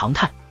亡灵长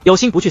叹，有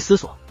心不去思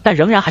索，但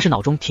仍然还是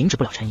脑中停止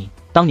不了沉吟。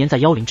当年在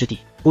妖灵之地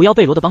捕妖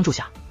贝罗的帮助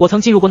下，我曾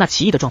进入过那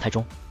奇异的状态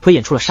中，推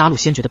演出了杀戮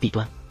先决的弊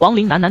端。亡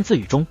灵喃喃自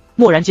语中，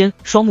蓦然间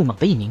双目猛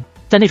地一凝，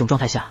在那种状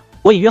态下，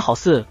我隐约好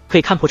似可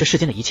以看破这世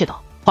间的一切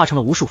道，化成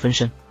了无数分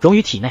身，融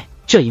于体内。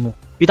这一幕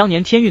与当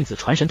年天运子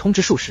传神通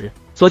知术时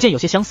所见有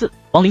些相似。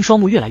亡灵双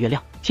目越来越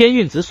亮，天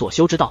运子所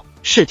修之道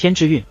是天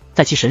之运，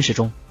在其神识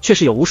中确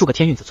实有无数个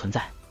天运子存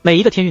在，每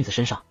一个天运子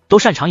身上都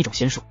擅长一种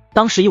仙术。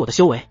当时以我的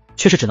修为，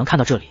确实只能看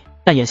到这里，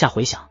但眼下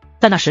回想，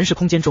在那神识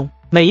空间中，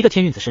每一个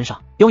天运子身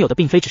上拥有的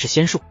并非只是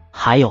仙术，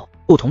还有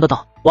不同的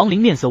道。亡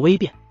灵面色微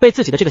变，被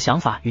自己的这个想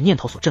法与念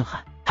头所震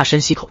撼。他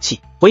深吸口气，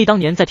回忆当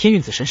年在天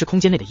运子神识空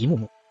间内的一幕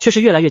幕，却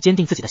是越来越坚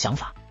定自己的想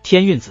法。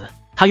天运子，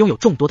他拥有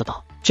众多的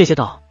道，这些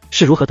道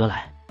是如何得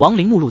来？亡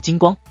灵目露金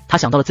光，他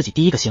想到了自己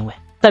第一个仙位，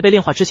在被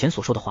炼化之前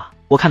所说的话。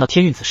我看到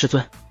天运子师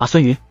尊把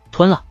孙云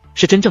吞了，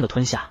是真正的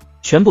吞下，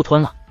全部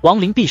吞了。亡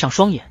灵闭上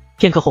双眼，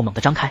片刻后猛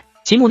地张开，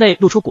其目内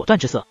露出果断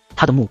之色。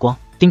他的目光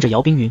盯着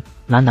姚冰云，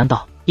喃喃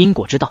道：因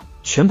果之道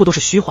全部都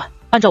是虚幻，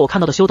按照我看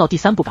到的修道第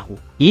3步感悟，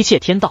一切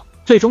天道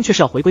最终却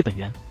是要回归本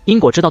源。因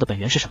果之道的本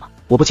源是什么？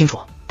我不清楚，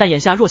但眼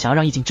下若想要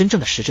让意境真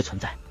正的实质存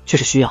在，却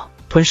是需要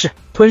吞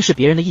噬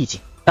别人的意境，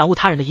感悟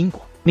他人的因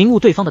果，明悟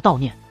对方的道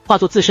念，化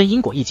作自身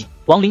因果意境。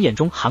亡灵眼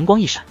中寒光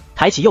一闪，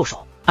抬起右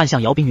手按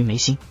向姚冰云眉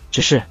心，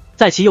只是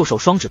在其右手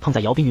双指碰在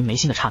姚冰云眉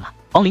心的刹那，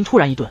亡灵突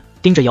然一顿，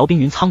盯着姚冰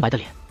云苍白的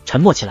脸，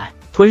沉默起来。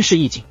吞噬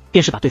意境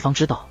便是把对方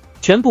之道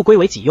全部归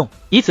为己用，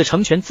以此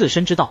成全自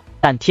身之道。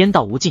但天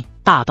道无尽，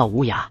大道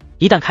无涯，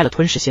一旦开了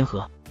吞噬先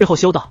河，日后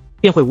修道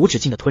便会无止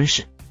境的吞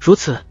噬。如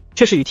此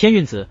却是与天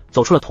运子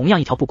走出了同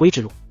样一条不归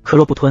之路。可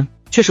若不吞，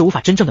却是无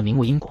法真正的明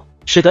悟因果，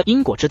使得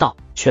因果之道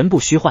全部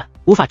虚幻，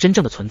无法真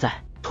正的存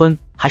在。吞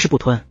还是不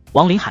吞？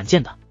亡灵罕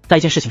见的在一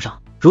件事情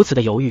上如此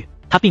的犹豫，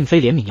他并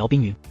非怜悯姚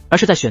冰云，而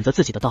是在选择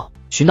自己的道，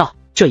寻道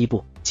这一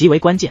步极为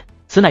关键，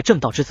此乃正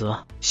道之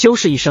责。修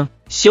士一生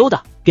修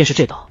的便是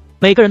这道，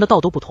每个人的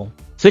道都不同，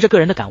随着个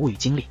人的感悟与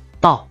经历，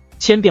道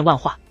千变万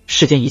化，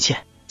世间一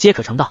切皆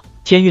可成道。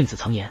天运子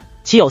曾言，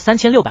其有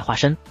3600化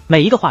身，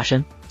每一个化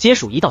身皆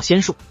属一道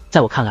仙术。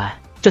在我看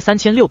来，这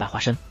3600化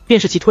身便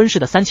是其吞噬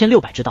的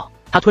3600之道。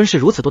他吞噬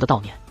如此多的道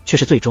念，却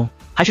是最终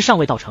还是尚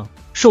未道成，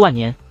数万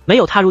年没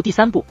有踏入第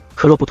3步。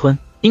可若不吞，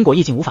因果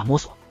意境无法摸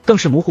索，更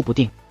是模糊不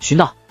定。寻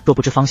道若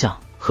不知方向，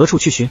何处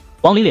去寻？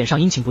亡灵脸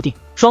上阴晴不定，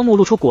双目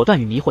露出果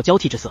断与迷惑交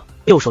替之色，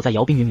右手在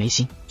姚冰云眉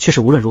心，却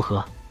是无论如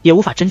何也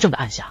无法真正的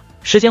按下。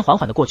时间缓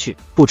缓的过去，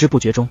不知不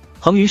觉中，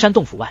恒云山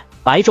洞府外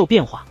白昼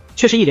变化，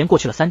却是一连过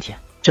去了3天。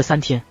这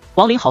3天，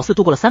亡灵好似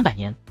度过了300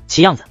年，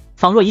其样子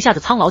仿若一下子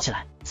苍老起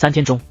来。3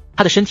天中，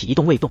他的身体一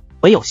动未动，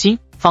唯有心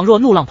仿若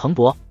怒浪蓬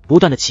勃，不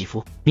断的起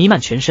伏，弥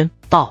漫全身。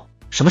道，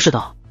什么是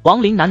道？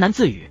亡灵喃喃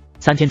自语。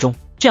3天中，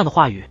这样的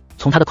话语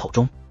从他的口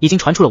中已经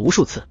传出了无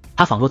数次，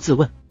他仿若自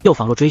问，又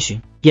仿若追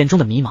寻，眼中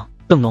的迷茫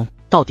更浓。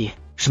到底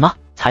什么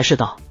才是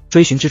道？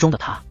追寻之中的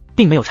他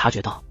并没有察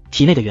觉到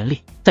体内的元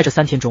力在这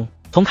3天中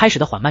从开始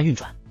的缓慢运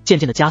转，渐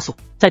渐的加速，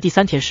在第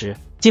3天时，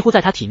几乎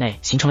在他体内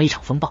形成了一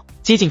场风暴，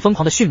激进疯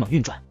狂的迅猛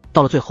运转，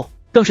到了最后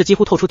更是几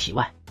乎透出体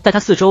外，在他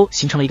四周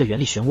形成了一个元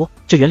力漩涡。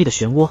这元力的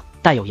漩涡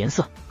带有颜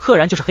色，赫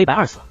然就是黑白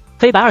二色。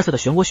黑白二色的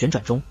漩涡旋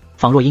转中，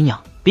仿若阴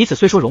阳，彼此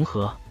虽说融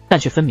合，但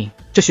却分明。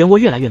这漩涡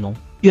越来越浓，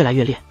越来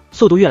越烈，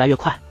速度越来越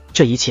快。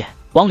这一切，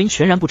亡灵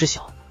全然不知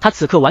晓。他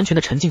此刻完全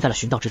的沉浸在了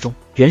寻道之中，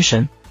元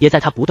神也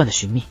在他不断的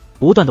寻觅、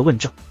不断的问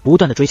证、不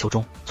断的追求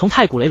中，从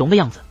太古雷龙的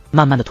样子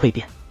慢慢的蜕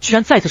变，居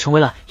然再次成为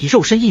了以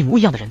肉身一模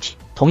一样的人体。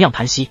同样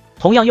盘膝，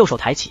同样右手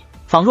抬起，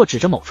仿若指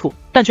着某处，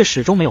但却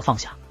始终没有放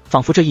下，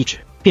仿佛这一指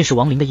便是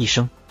亡灵的一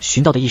生，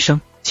寻道的一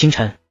生。清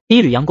晨，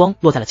一缕阳光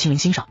落在了青灵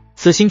心上，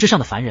此心之上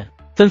的凡人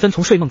纷纷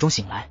从睡梦中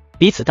醒来，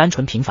彼此单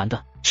纯平凡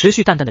的持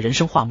续淡淡的人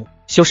生化目。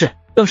修士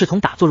更是从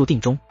打坐入定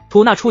中，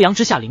吐纳出阳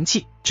之下灵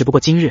气。只不过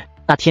今日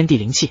那天地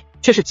灵气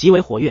却是极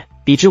为活跃，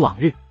比之往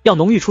日要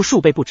浓郁出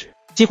数倍不止。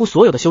几乎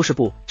所有的修士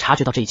部察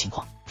觉到这一情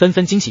况，纷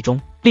纷惊喜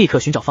中立刻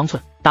寻找方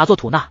寸，打坐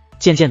吐纳。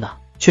渐渐的，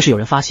却是有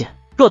人发现，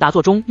若打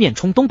坐中面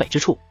冲东北之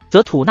处，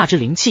则吐纳之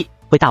灵气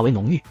会大为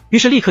浓郁。于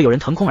是立刻有人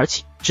腾空而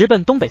起，直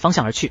奔东北方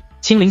向而去。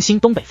青灵心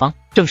东北方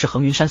正是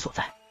恒云山所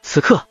在。此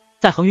刻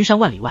在恒云山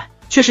万里外，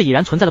却是已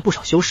然存在了不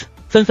少修士，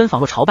纷纷仿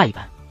若朝拜一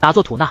般，打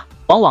坐吐纳，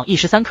往往1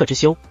时3刻之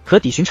修，可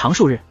抵寻长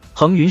数日。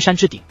恒云山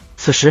之顶，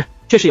此时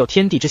却是有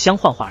天地之香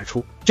幻化而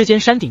出，之间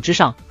山顶之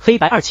上黑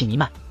白二气弥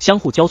漫，相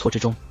互交错之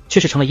中，却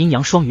是成了阴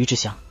阳双鱼之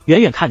香。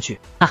远远看去，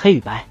那黑与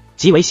白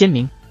极为鲜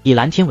明，以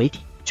蓝天为底，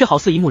却好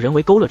似一幕人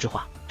为勾勒之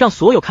画，让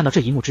所有看到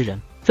这一幕之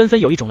人纷纷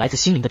有一种来自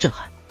心灵的震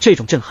撼。这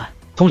种震撼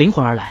从灵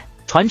魂而来，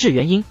传至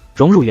元阴，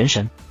融入元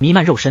神，弥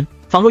漫肉身，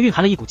仿若蕴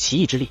含了一股奇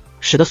异之力，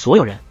使得所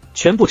有人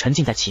全部沉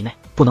浸在其内，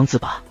不能自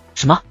拔。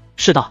什么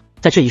是道？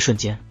在这一瞬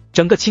间，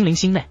整个青灵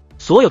心内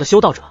所有的修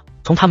道者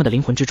从他们的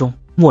灵魂之中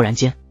蓦然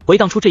间回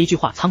荡出这一句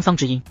话沧桑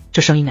之音。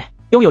这声音内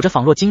拥有着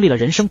仿若经历了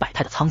人生百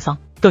态的沧桑，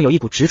更有一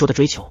股执着的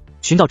追求，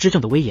寻道之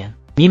正的威严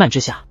弥漫之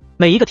下，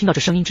每一个听到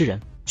这声音之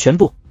人，全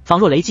部仿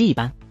若雷击一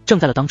般，正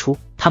在了当初，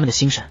他们的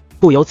心神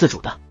不由自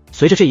主的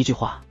随着这一句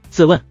话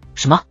自问，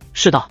什么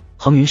是道？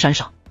恒云山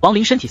上，亡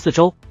灵身体四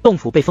周，洞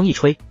府被风一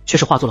吹，却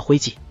是化作了灰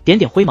烬，点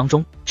点灰芒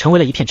中成为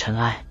了一片尘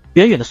埃，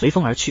远远的随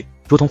风而去，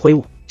如同灰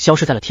雾，消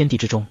失在了天地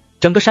之中。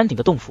整个山顶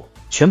的洞府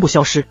全部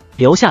消失，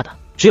留下的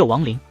只有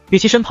亡灵与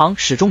其身旁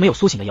始终没有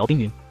苏醒的姚冰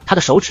云。他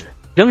的手指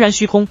仍然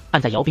虚空，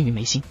暗在摇冰云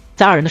眉心。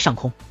在二人的上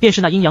空，便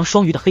是那阴阳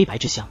双鱼的黑白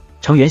之相，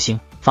呈圆形，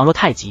仿若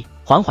太极，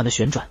缓缓的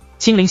旋转。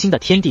青灵星的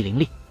天地灵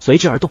力随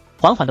之而动，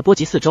缓缓的波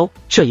及四周。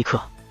这一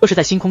刻，若是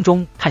在星空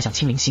中看向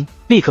青灵星，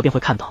立刻便会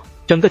看到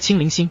整个青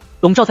灵星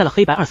笼罩在了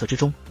黑白二色之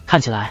中，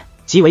看起来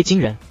极为惊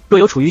人。若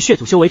有处于血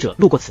祖修为者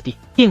路过此地，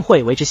定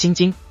会为之心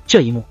惊。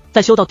这一幕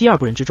在修道第二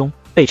部人之中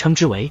被称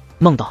之为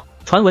梦道。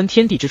传闻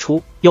天地之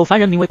初，有凡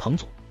人名为彭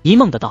祖，一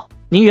梦得道，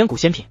凝远古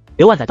仙品，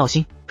留万载道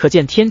心，可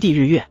见天地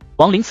日月。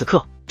亡灵此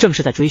刻正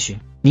是在追寻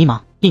迷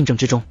茫印证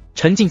之中，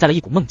沉浸在了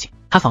一股梦境。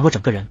他仿若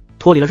整个人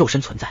脱离了肉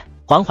身存在，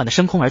缓缓的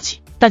升空而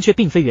起，但却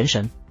并非元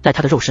神，在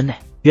他的肉身内，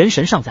元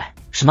神尚在。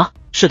什么？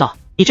是道。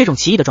以这种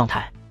奇异的状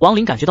态，亡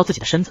灵感觉到自己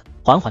的身子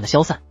缓缓的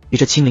消散，与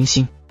这青灵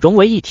星融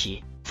为一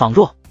体，仿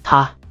若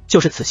他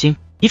就是此星。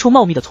一处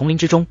茂密的丛林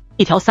之中，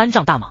一条3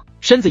丈大蟒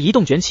身子移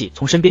动卷起，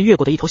从身边越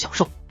过的一头小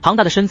兽，庞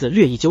大的身子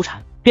略一纠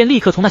缠，便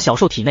立刻从那小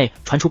兽体内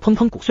传出砰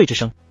砰骨碎之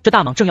声。这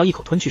大蟒正要一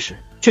口吞去时，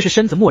却是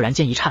身子蓦然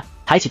间一颤，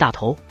抬起大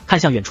头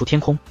看向远处天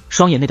空，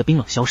双眼内的冰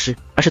冷消失，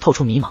而是透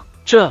出迷茫。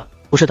这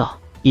不是道。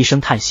一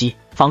声叹息，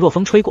仿若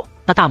风吹过，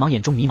那大蟒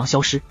眼中迷茫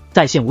消失，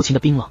再现无情的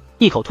冰冷，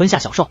一口吞下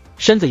小兽，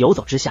身子游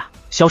走之下，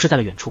消失在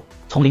了远处。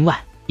丛林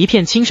外，一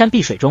片青山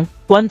碧水中，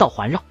官道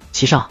环绕，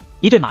其上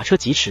一对马车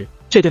疾驰。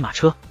这对马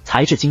车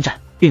材质精湛，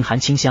蕴含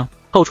清香，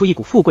透出一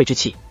股富贵之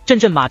气。阵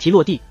阵马蹄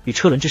落地与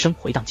车轮之声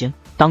回荡间，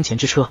当前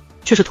之车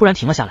却是突然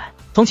停了下来，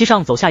从其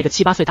上走下一个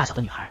7、8岁大小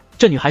的女孩。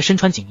这女孩身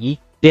穿锦衣，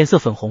脸色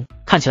粉红，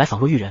看起来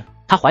仿若玉人。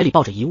她怀里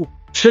抱着一物，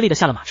吃力的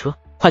下了马车，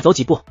快走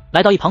几步，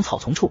来到一旁草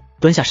丛处，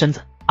蹲下身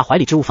子，把怀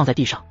里之物放在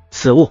地上。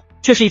此物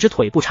却是一只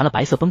腿部缠了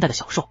白色绷带的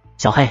小兽。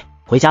小黑，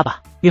回家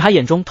吧。女孩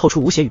眼中透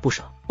出无邪与不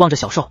舍，望着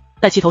小兽，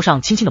在其头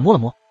上轻轻的摸了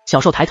摸。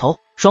小兽抬头，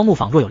双目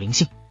仿若有灵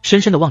性，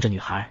深深的望着女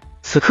孩。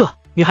此刻，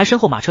女孩身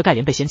后马车盖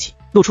帘被掀起，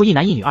露出一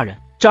男一女二人。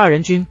这二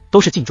人均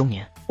都是近中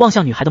年，望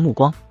向女孩的目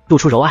光露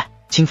出柔爱。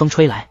清风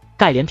吹来，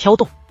盖帘飘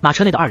动，马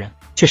车内的二人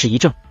却是一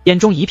怔，眼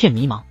中一片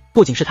迷茫。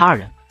不仅是他二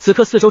人，此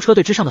刻四周车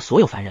队之上的所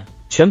有凡人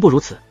全部如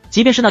此，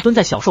即便是那蹲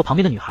在小兽旁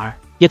边的女孩，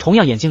也同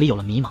样眼睛里有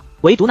了迷茫。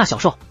唯独那小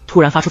兽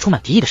突然发出充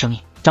满敌意的声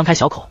音，张开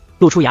小口，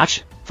露出牙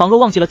齿，仿若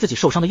忘记了自己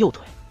受伤的右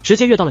腿，直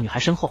接跃到了女孩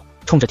身后，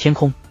冲着天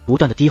空不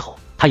断的低吼。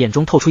他眼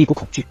中透出一股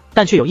恐惧，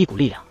但却有一股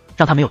力量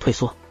让他没有退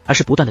缩，而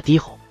是不断的低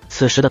吼。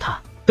此时的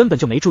他根本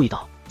就没注意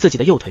到自己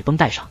的右腿绷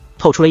带上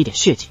透出了一点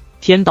血迹。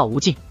天道无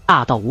尽，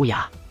大道无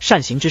涯，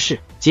善行之事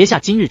结下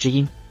今日之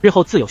因，日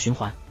后自有循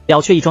环，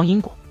了却一桩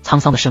因果。沧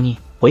桑的声音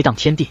回荡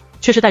天地，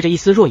却是带着一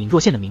丝若隐若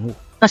现的明悟。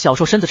那小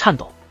兽身子颤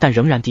抖，但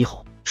仍然低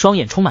吼，双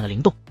眼充满了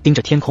灵动，盯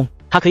着天空。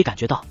他可以感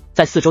觉到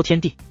在四周天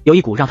地有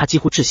一股让他几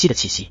乎窒息的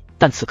气息，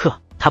但此刻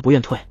他不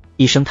愿退。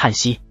一声叹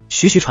息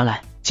徐徐传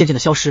来，渐渐的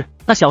消失。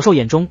那小兽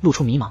眼中露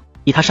出迷茫，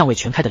以他尚未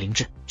全开的灵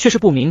智，却是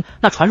不明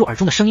那传入耳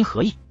中的声音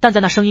何意。但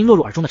在那声音落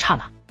入耳中的刹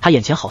那，他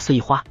眼前好似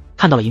一花，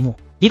看到了一幕：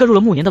一个入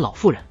了暮年的老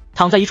妇人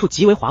躺在一处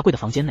极为华贵的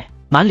房间内，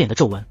满脸的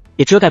皱纹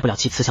也遮盖不了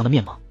其慈祥的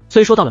面貌。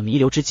虽说到了弥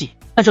留之际，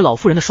但这老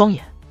妇人的双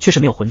眼却是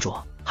没有浑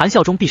浊，含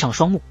笑中闭上了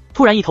双目。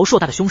突然，一头硕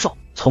大的凶兽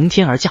从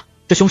天而降，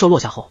这凶兽落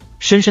下后，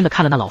深深的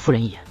看了那老妇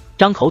人一眼，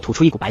张口吐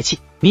出一股白气，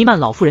弥漫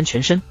老妇人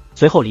全身，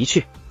随后离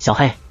去。小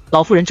黑，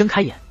老妇人睁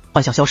开眼，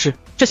幻象消失，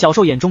这小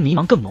兽眼中迷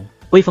茫更浓。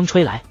微风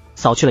吹来，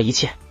扫去了一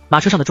切。马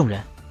车上的众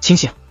人清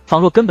醒，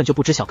仿若根本就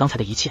不知晓刚才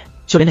的一切，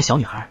就连那小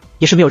女孩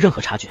也是没有任何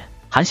察觉。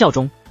含笑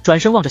中转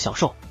身望着小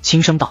兽，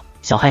轻声道：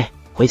小黑，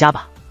回家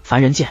吧。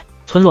凡人界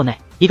村落内，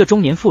一个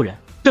中年妇人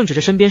正指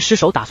着身边失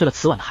手打碎了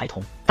瓷碗的孩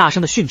童，大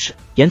声的训斥。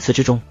言辞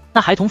之中，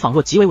那孩童仿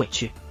若极为委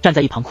屈，站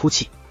在一旁哭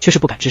泣，却是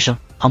不敢吱声。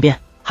旁边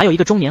还有一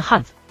个中年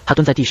汉子，他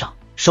蹲在地上，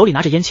手里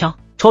拿着烟枪，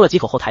抽了几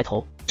口后抬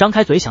头，张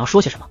开嘴想要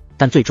说些什么，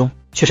但最终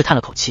却是叹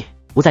了口气，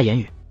不再言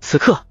语。此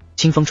刻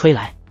清风吹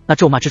来，那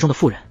咒骂之中的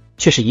妇人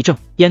却是一怔，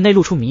眼内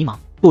露出迷茫。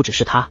不只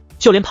是他，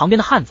就连旁边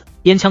的汉子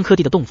烟枪磕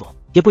地的动作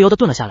也不由得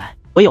顿了下来。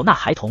唯有那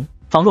孩童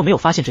仿若没有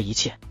发现这一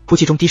切，哭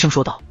泣中低声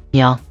说道：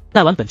娘，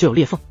那碗本就有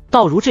裂缝，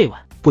倒如这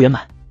碗不圆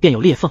满，便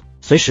有裂缝，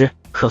随时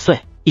可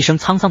碎。一声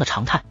沧桑的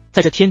长叹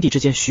在这天地之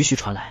间徐徐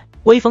传来，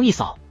微风一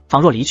扫，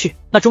仿若离去。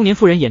那中年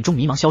妇人眼中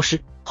迷茫消失，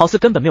好似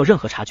根本没有任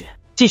何察觉，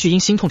继续因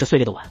心痛着碎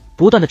裂的碗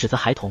不断的指责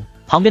孩童。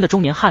旁边的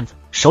中年汉子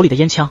手里的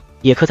烟枪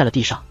也磕在了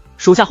地上，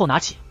数下后拿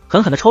起，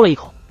狠狠地抽了一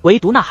口。唯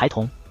独那孩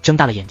童睁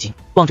大了眼睛，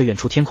望着远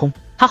处天空，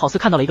他好似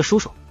看到了一个叔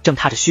叔正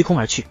踏着虚空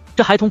而去。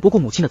这孩童不顾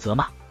母亲的责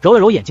骂，揉了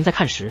揉眼睛再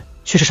看时，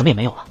却是什么也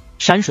没有了。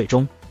山水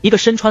中，一个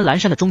身穿蓝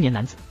衫的中年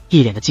男子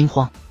一脸的惊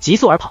慌，急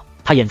速而跑，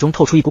他眼中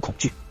透出一股恐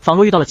惧，仿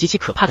若遇到了极其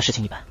可怕的事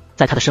情一般。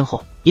在他的身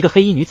后，一个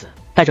黑衣女子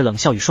带着冷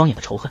笑与双眼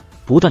的仇恨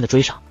不断的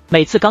追上，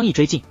每次刚一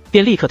追近，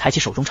便立刻抬起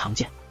手中长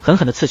剑，狠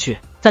狠的刺去。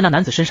在那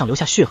男子身上留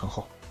下血痕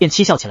后，便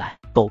讥笑起来：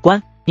狗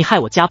官，你害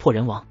我家破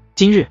人亡，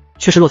今日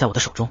却是落在我的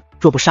手中，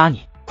若不杀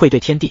你，愧对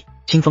天地。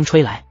清风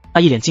吹来，那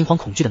一脸惊慌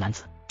恐惧的男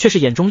子却是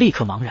眼中立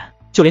刻茫然，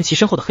就连其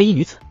身后的黑衣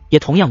女子也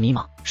同样迷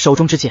茫，手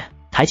中之剑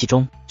抬起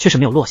中却是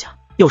没有落下。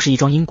又是一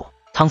桩因果。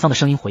沧桑的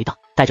声音回荡，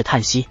带着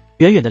叹息，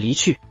远远的离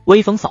去。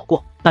微风扫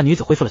过，那女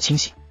子恢复了清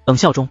醒，冷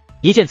笑中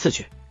一剑刺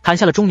去，砍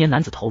下了中年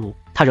男子头颅。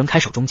他仍开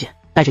手中剑，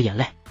带着眼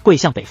泪跪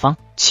向北方，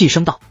气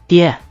声道：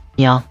爹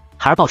娘，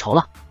孩儿报仇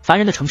了。凡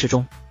人的城市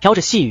中飘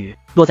着细雨，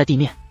落在地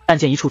面，但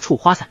见一处处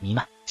花伞弥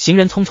漫，行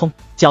人匆匆，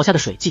脚下的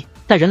水迹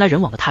在人来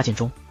人往的踏涧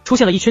中出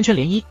现了一圈圈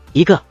涟漪，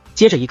一个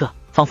接着一个，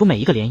仿佛每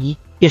一个涟漪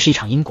便是一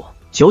场因果，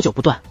久久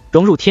不断，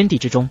融入天地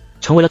之中，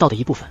成为了道的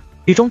一部分。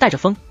雨中带着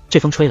风，这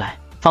风吹来，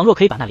仿若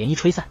可以把那涟漪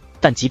吹散，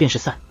但即便是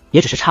散，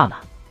也只是刹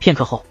那。片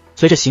刻后，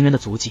随着行人的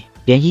足迹，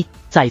涟漪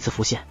再一次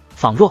浮现，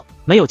仿若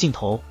没有尽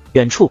头。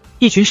远处，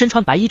一群身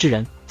穿白衣之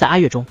人在哀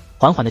乐中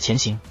缓缓的前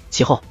行，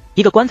其后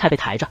一个棺材被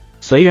抬着，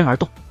随人而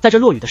动，在这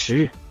落雨的时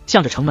日，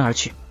向着城门而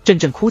去。阵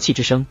阵哭泣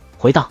之声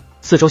回荡，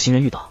四周行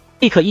人遇到，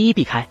立刻一一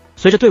避开。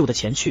随着队伍的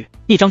前去，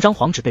一张张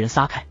黄纸被人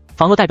撒开，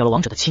仿若代表了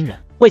亡者的亲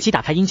人，为其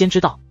打开阴间之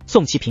道，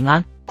送其平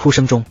安。哭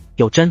声中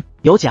有真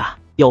有假，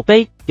有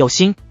悲有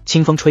欣，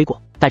清风吹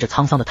过，带着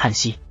沧桑的叹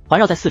息，环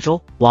绕在四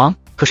周。亡，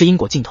可是因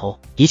果尽头，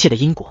一切的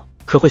因果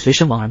可会随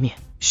身亡而灭。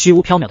虚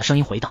无缥缈的声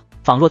音回荡，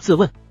仿若自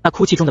问，那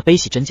哭泣中的悲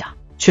喜真假，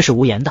却是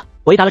无言的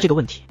回答了这个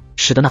问题，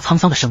使得那沧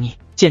桑的声音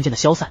渐渐的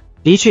消散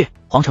离去。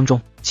皇城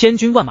中，千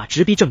军万马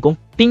直逼正宫，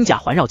兵甲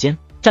环绕间，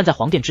站在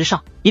皇殿之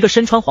上，一个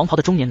身穿黄袍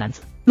的中年男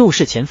子怒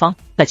视前方，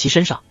在其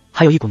身上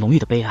还有一股浓郁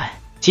的悲哀。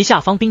其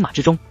下方兵马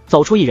之中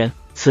走出一人，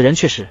此人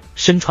却是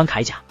身穿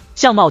铠甲，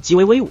相貌极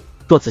为威武，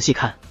若仔细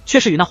看，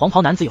却是与那黄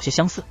袍男子有些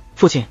相似。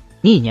父亲，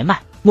你已年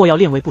迈，莫要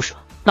恋味不舍。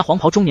那黄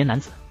袍中年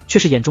男子却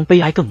是眼中悲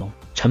哀更浓。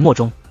沉默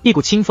中，一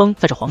股清风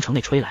在这皇城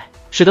内吹来，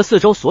使得四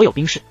周所有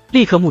兵士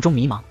立刻目中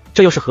迷茫，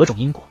这又是何种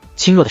因果？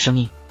轻弱的声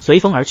音随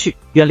风而去，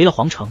远离了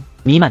皇城，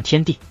弥漫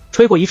天地，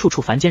吹过一处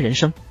处凡间人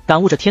生，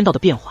感悟着天道的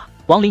变化。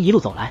亡灵一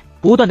路走来，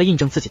不断的印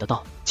证自己的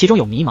道，其中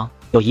有迷茫，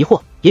有疑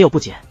惑，也有不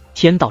解。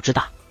天道之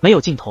大，没有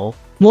尽头，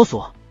摸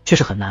索却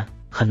是很难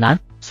很难。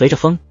随着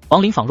风，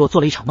亡灵仿若做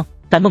了一场梦，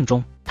在梦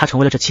中，他成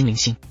为了这清灵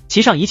星，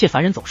其上一切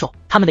凡人走兽，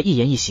他们的一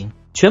言一行，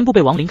全部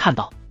被亡灵看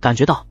到、感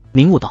觉到、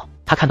明悟到。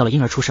他看到了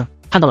婴儿出生，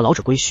看到了老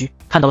者归墟，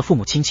看到了父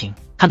母亲情，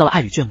看到了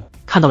爱与眷慕，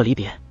看到了离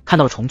别，看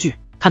到了重聚，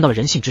看到了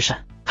人性之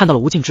善，看到了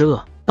无尽之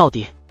恶。到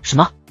底什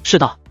么是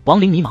道？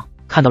亡灵迷茫，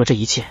看到了这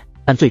一切，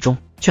但最终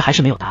却还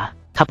是没有答案。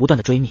他不断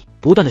的追觅，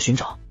不断的寻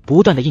找，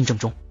不断的印证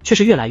中，却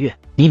是越来越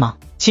迷茫。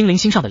清灵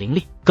星上的灵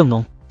力更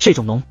浓，这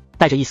种浓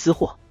带着一丝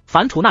惑，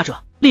凡吐纳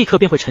者立刻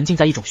便会沉浸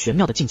在一种玄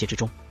妙的境界之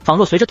中，仿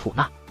若随着吐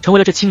纳成为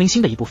了这清灵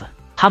星的一部分。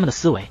他们的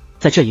思维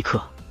在这一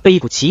刻被一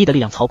股奇异的力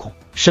量操控，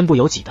身不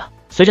由己的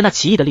随着那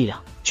奇异的力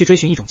量去追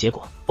寻一种结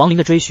果。亡灵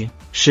的追寻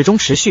始终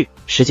持续，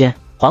时间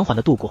缓缓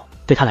的度过，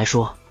对他来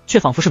说却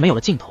仿佛是没有了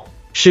尽头，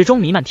始终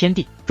弥漫天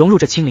地，融入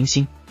这清灵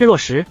星。日落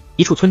时，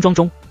一处村庄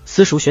中，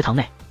私塾学堂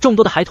内，众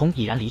多的孩童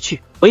已然离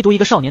去，唯独一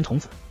个少年童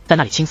子在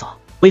那里清扫。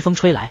微风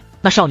吹来，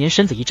那少年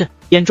身子一震，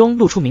眼中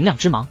露出明亮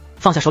之芒，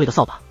放下手里的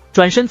扫把，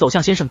转身走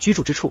向先生居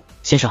住之处。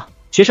先生，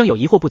学生有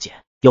疑惑不解。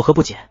有何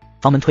不解？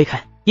房门推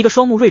开，一个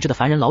双目睿智的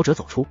凡人老者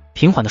走出，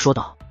平缓地说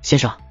道：先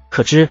生，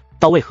可知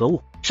道为何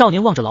物？少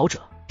年望着老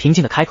者，平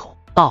静地开口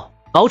道。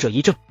老者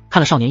一怔，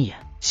看了少年一眼，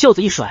袖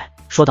子一甩，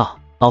说道：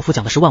老夫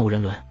讲的是万物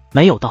人伦，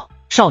没有道。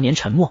少年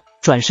沉默，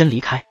转身离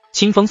开。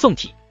清风送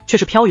体，却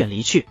是飘远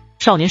离去。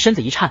少年身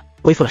子一颤，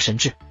恢复了神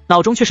智，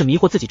脑中却是迷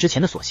惑自己之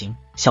前的所行。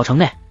小城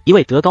内，一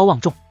位德高望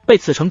重、被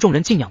此城众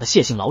人敬仰的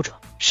谢姓老者，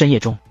深夜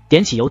中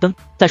点起油灯，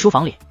在书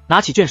房里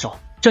拿起卷首，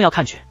正要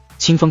看去，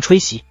清风吹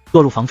袭，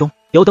落入房中，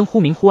油灯忽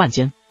明忽暗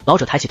间，老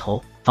者抬起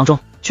头，房中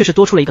却是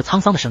多出了一个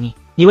沧桑的声音：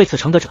你为此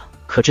承得者，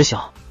可知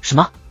晓？什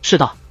么？是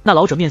道。那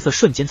老者面色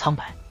瞬间苍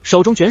白，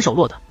手中卷首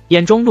落的，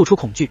眼中露出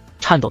恐惧，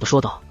颤抖地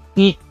说道：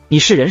你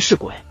是人是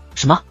鬼？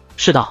什么？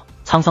是道。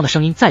沧桑的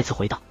声音再次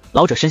回荡。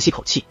老者深吸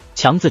口气，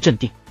强自镇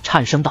定，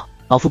颤声道：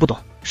老夫不懂，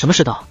什么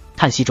是道？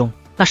叹息中，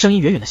那声音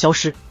远远的消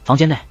失，房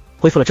间内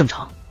恢复了正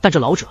常，但这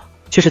老者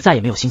却是再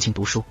也没有心情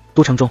读书。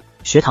都城中，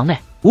学堂内，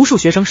无数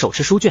学生手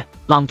持书卷，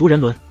朗读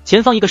人伦。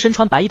前方一个身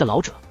穿白衣的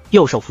老者，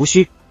右手扶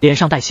须，脸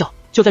上带笑。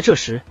就在这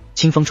时，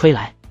清风吹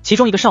来，其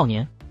中一个少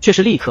年却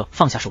是立刻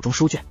放下手中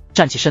书卷，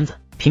站起身子，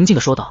平静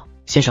地说道：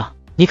先生，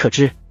你可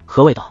知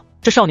何谓道？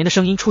这少年的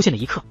声音出现的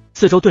一刻，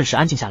四周顿时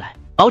安静下来。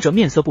老者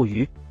面色不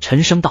愉，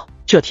沉声道：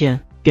这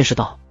天便是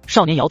道。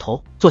少年摇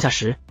头，坐下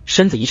时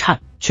身子一颤，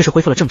却是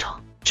恢复了正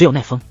常。只有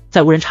那风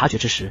在无人察觉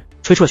之时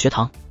吹出了学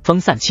堂，风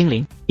散清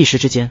灵，一时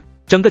之间，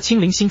整个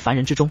清灵星凡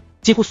人之中，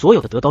几乎所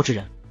有的德高之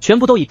人，全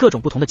部都以各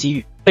种不同的机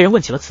遇被人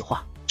问起了此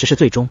话，只是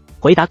最终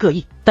回答各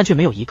异，但却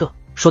没有一个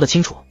说得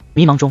清楚。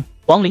迷茫中，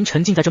亡灵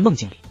沉浸在这梦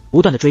境里，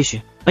不断的追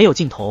寻，没有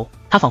尽头。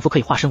他仿佛可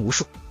以化身无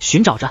数，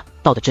寻找着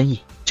道的真意。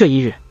这一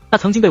日，那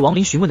曾经被亡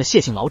灵询问的谢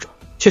姓老者，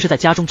却是在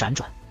家中辗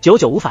转，久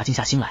久无法静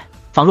下心来，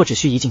仿若只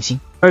需一静心，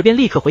耳边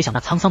立刻回响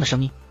那沧桑的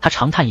声音。他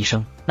长叹一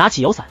声，拿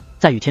起油伞，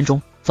在雨天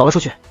中走了出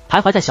去，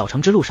徘徊在小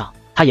城之路上。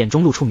他眼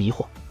中露出迷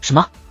惑：什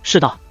么是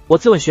道？我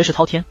自问学识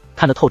滔天，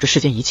看得透这世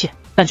间一切，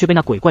但却被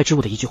那鬼怪之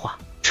物的一句话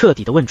彻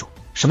底的问住：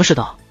什么是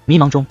道？迷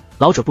茫中，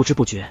老者不知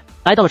不觉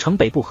来到了城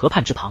北部河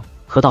畔之旁。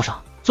河道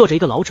上坐着一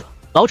个老者，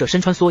老者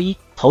身穿蓑衣，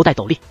头戴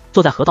斗笠，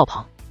坐在河道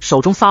旁，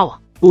手中撒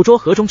网，捕捉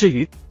河中之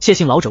鱼。谢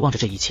姓老者望着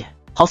这一切，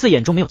好似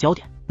眼中没有焦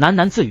点，喃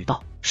喃自语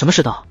道：什么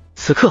是道？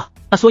此刻，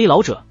那蓑衣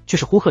老者却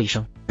是呼喝一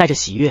声，带着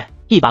喜悦，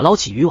一把捞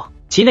起渔网，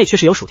其内却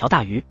是有数条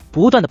大鱼，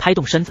不断的拍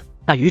动身子。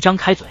那鱼张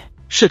开嘴，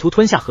试图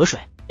吞下河水，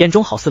眼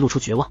中好似露出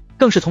绝望，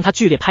更是从他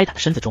剧烈拍打的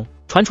身子中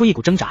传出一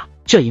股挣扎。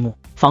这一幕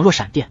仿若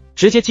闪电，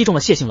直接击中了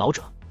谢姓老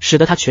者，使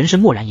得他全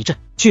身蓦然一震，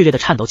剧烈的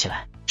颤抖起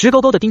来，直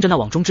勾勾的盯着那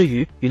网中之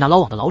鱼与那捞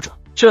网的老者。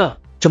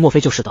这莫非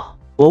就是道？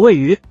我谓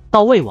鱼，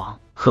道谓网，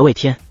何谓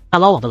天？那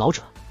捞网的老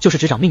者就是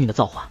执掌命运的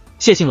造化。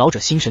谢姓老者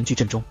心神俱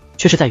震中，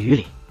却是在雨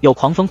里有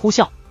狂风呼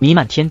啸，弥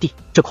漫天地。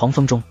这狂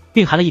风中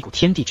蕴含了一股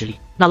天地之力。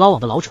那捞网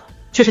的老者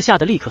却是吓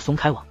得立刻松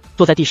开网，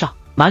坐在地上，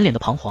满脸的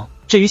彷徨。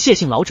至于谢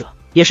姓老者，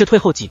也是退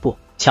后几步，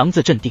强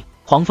自镇定。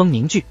狂风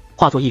凝聚，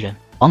化作一人。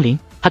王林，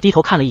他低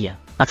头看了一眼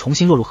那重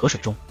新落入河水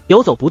中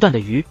游走不断的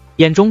鱼，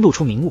眼中露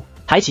出明悟，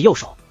抬起右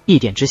手，一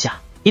点之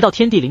下，一道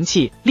天地灵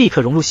气立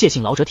刻融入谢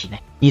姓老者体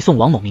内。你送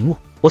王某明悟，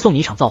我送你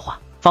一场造化。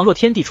仿若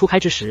天地初开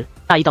之时，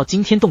那一道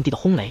惊天动地的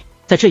轰雷，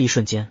在这一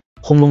瞬间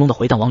轰隆隆的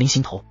回荡王林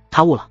心头。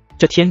他悟了，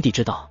这天地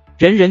之道，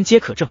人人皆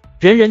可证，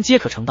人人皆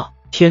可成道。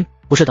天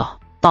不是道，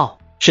道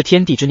是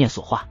天地之念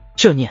所化，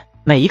这念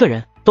每一个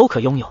人都可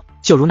拥有。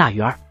就如那鱼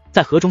儿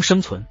在河中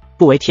生存，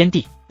不为天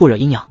地，不惹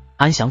阴阳，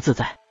安详自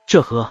在。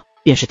这河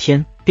便是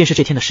天，便是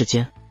这天的世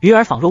间。鱼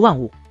儿仿若万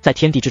物，在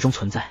天地之中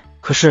存在。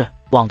可是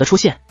网的出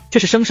现，却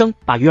是生生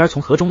把鱼儿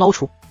从河中捞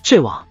出。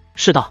这网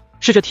是道，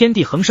是这天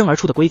地横生而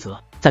出的规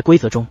则。在规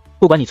则中，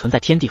不管你存在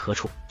天地何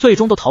处，最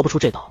终都逃不出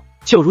这道。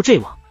就如这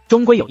网，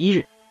终归有一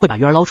日会把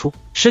鱼儿捞出。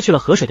失去了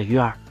河水的鱼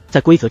儿，在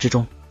规则之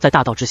中，在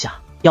大道之下，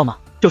要么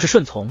就是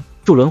顺从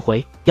入轮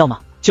回，要么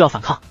就要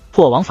反抗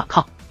破网反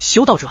抗。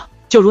修道者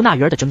就如那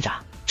鱼儿的挣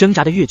扎，挣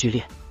扎的越剧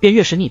烈，便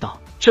越是逆道。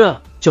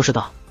这就是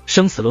道，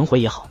生死轮回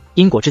也好，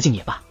因果之境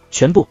也罢，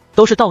全部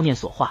都是道念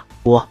所化。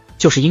我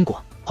就是因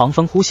果。狂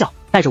风呼啸，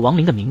带着亡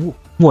灵的明悟，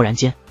蓦然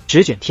间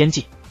直卷天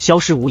际，消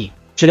失无影，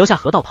只留下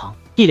河道旁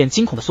一脸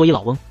惊恐的蓑衣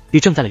老翁，与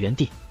正在了原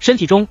地，身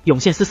体中涌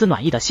现丝丝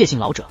暖意的谢姓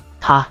老者。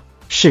他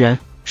是人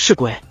是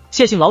鬼？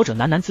谢姓老者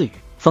喃喃自语，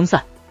风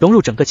散融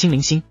入整个清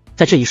灵心。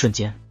在这一瞬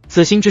间，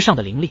此心之上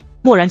的灵力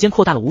蓦然间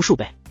扩大了无数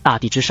倍。大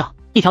地之上，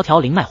一条条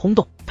灵脉轰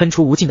动，喷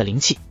出无尽的灵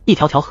气，一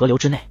条条河流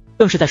之内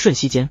更是在瞬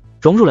息间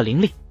融入了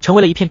灵力，成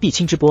为了一片碧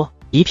青之波，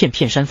一片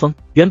片山峰。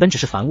原本只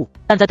是凡物，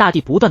但在大地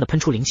不断的喷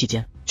出灵气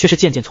间，却是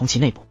渐渐从其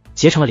内部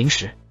结成了灵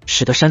石，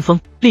使得山峰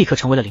立刻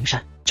成为了灵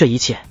山。这一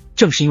切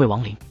正是因为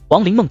亡灵，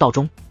亡灵梦道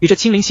中与这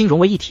清灵心融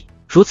为一体，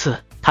如此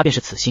他便是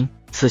此心，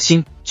此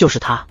心就是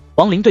他。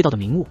亡灵对道的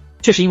明悟，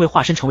却是因为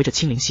化身成为这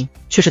清灵心，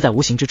却是在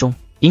无形之中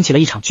引起了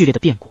一场剧烈的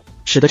变故，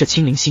使得这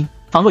清灵心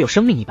仿若有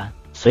生命一般。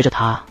随着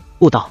他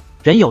悟道，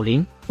人有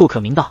灵不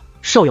可明道，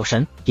兽有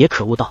神也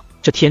可悟道。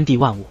这天地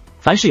万物，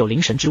凡是有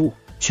灵神之物，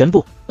全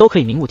部都可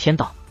以明悟天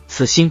道。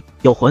此心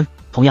有魂，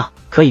同样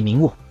可以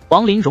明悟。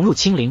亡灵融入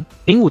清灵，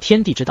灵悟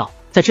天地之道，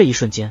在这一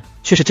瞬间，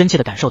却是真切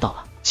地感受到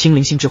了清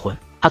灵心之魂。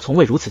他从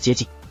未如此接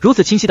近，如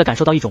此清晰地感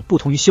受到一种不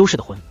同于修士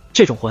的魂。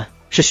这种魂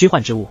是虚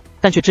幻之物，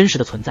但却真实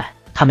的存在。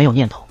它没有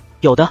念头，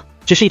有的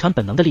只是一团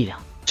本能的力量。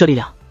这力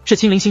量是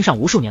清灵心上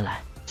无数年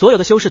来所有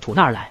的修士吐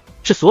纳而来，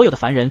是所有的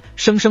凡人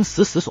生生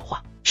死死所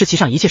化，是其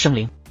上一切生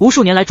灵无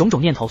数年来种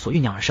种念头所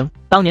酝酿而生。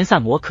当年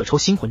散魔可抽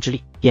心魂之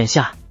力，眼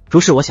下如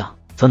是我想，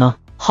则能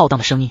浩荡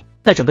的声音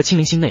在整个清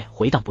灵心内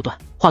回荡不断，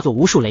化作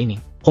无数雷鸣，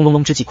轰隆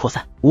隆之际扩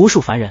散。无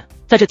数凡人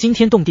在这惊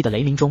天动地的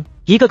雷鸣中，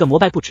一个个膜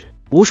拜不止。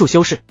无数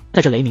修士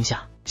在这雷鸣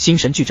下心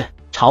神俱震，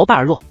朝拜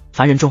而落。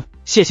凡人中，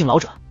谢姓老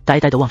者呆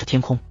呆地望着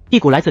天空，一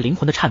股来自灵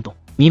魂的颤动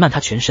弥漫他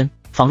全身，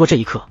仿若这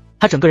一刻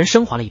他整个人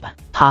升华了一般。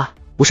他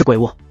不是鬼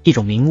物，一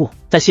种明悟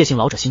在谢姓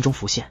老者心中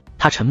浮现。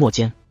他沉默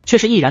间却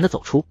是毅然地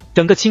走出，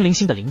整个清灵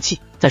心的灵气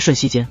在瞬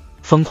息间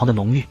疯狂的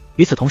浓郁。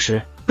与此同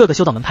时，各个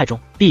修道门派中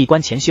闭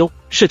关潜修，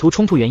试图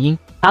冲突元婴，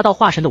达到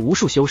化神的无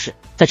数修士，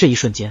在这一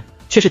瞬间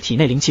却是体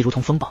内灵气如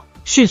同风暴，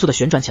迅速的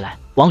旋转起来。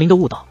亡灵的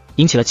悟道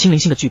引起了清灵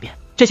心的巨变，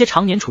这些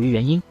常年处于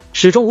元婴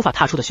始终无法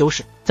踏出的修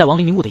士，在亡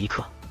灵明悟的一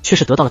刻却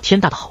是得到了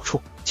天大的好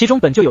处。其中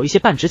本就有一些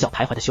半直角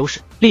徘徊的修士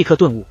立刻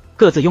顿悟，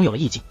各自拥有了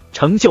意境，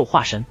成就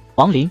化神。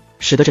亡灵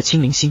使得这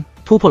清灵心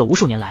突破了无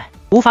数年来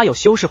无法有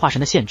修士化神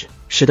的限制，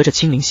使得这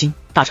清灵心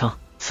大成。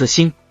此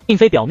心并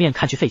非表面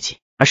看去废弃，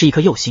而是一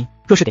颗幼心，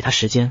若是给他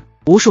时间，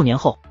无数年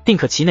后定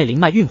可其内灵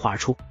脉运化而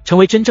出，成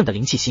为真正的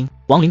灵气心。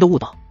亡灵的悟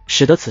道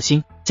使得此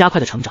心加快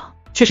的成长，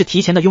却是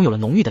提前的拥有了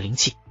浓郁的灵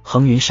气。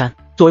恒云山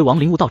作为亡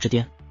灵悟道之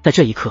巅，在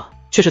这一刻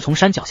却是从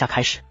山脚下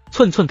开始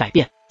寸寸改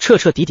变，彻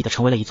彻底底的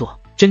成为了一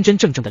座真真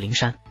正正的灵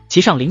山，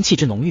其上灵气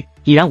之浓郁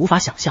已然无法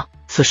想象。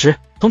此时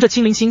从这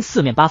清灵心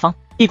四面八方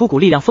一股股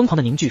力量疯狂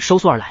的凝聚收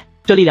缩而来，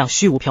这力量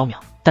虚无缥缈，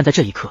但在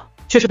这一刻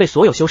却是被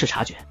所有修士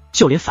察觉，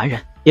就连凡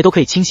人也都可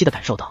以清晰的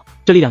感受到。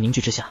这力量凝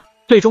聚之下，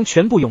最终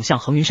全部涌向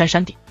恒云山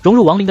山顶，融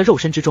入亡灵的肉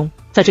身之中。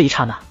在这一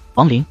刹那，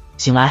亡灵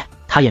醒来，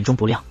他眼中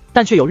不亮，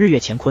但却有日月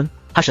乾坤；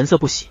他神色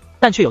不喜，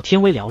但却有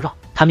天威缭绕；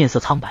他面色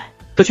苍白，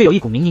可却有一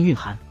股明盈蕴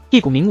含，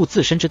一股明悟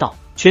自身之道，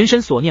全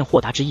身所念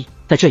豁达之意。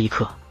在这一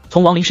刻，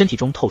从亡灵身体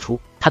中透出，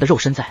他的肉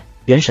身在，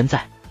元神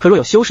在，可若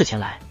有修士前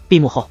来闭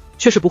目后，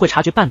却是不会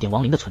察觉半点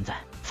亡灵的存在，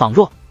仿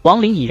若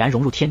亡灵已然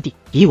融入天地。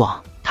以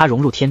往他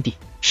融入天地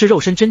是肉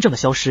身真正的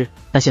消失，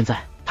但现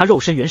在他肉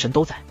身元神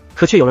都在，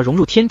可却有了融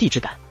入天地之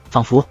感，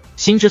仿佛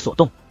心之所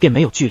动便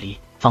没有距离，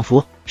仿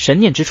佛神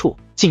念之处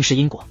尽是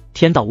因果，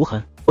天道无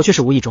痕。我却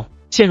是无意中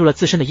陷入了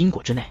自身的因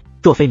果之内，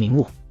若非明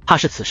悟，怕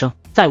是此生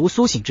再无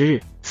苏醒之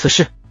日。此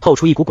事透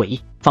出一股诡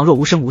异，仿若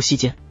无声无息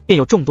间，便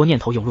有众多念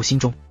头涌入心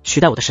中，取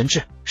代我的神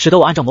智，使得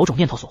我按照某种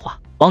念头所化。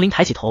亡灵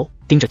抬起头，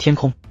盯着天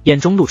空，眼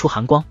中露出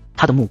寒光，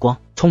他的目光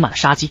充满了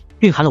杀机，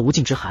蕴含了无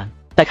尽之寒。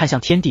待看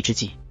向天地之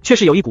际，却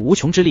是有一股无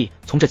穷之力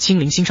从这清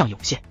灵心上涌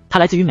现，它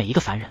来自于每一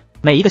个凡人，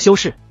每一个修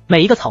士，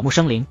每一个草木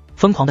生灵，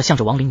疯狂地向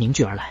着亡灵凝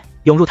聚而来，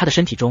涌入他的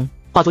身体中，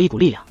化作一股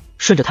力量，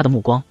顺着他的目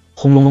光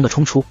轰隆隆地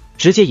冲出，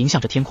直接迎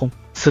向着天空。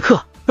此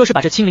刻若是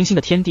把这清灵心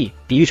的天地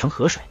比喻成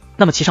河水，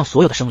那么其上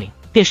所有的生灵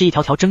便是一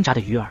条条挣扎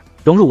的鱼儿，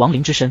融入亡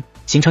灵之身，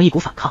形成一股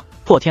反抗，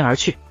破天而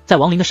去。在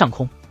亡灵的上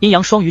空，阴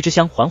阳双鱼之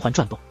香缓缓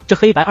转动，这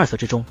黑白二色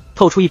之中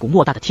透出一股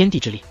莫大的天地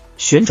之力，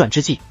旋转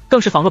之际更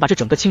是仿若把这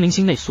整个清灵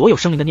心内所有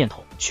生灵的念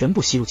头全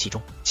部吸入其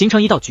中，形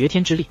成一道绝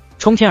天之力，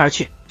冲天而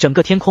去。整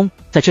个天空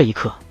在这一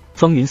刻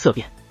风云色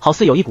变，好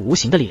似有一股无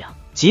形的力量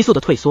急速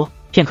的退缩。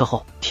片刻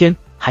后，天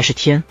还是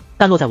天，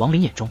但落在亡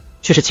灵眼中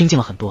却是清净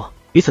了很多。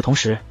与此同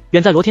时，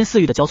远在罗天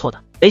四域的交错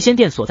的雷仙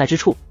殿所在之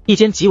处，一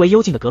间极为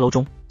幽静的阁楼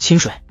中，清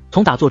水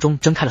从打坐中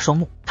睁开了双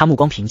目，他目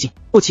光平静，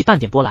不起半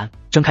点波澜。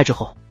睁开之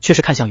后，却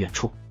是看向远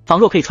处，仿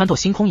若可以穿透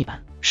星空一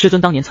般。师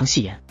尊当年曾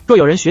戏言，若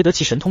有人学得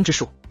其神通之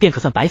术，便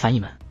可算白凡一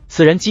门。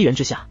此人机缘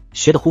之下，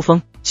学得呼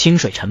风。清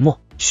水沉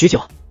默许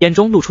久，眼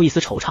中露出一丝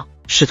惆怅。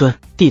师尊，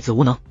弟子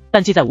无能，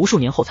但既在无数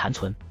年后残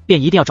存，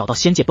便一定要找到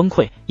仙界崩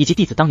溃以及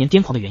弟子当年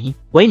癫狂的原因，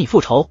为你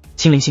复仇。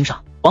清灵心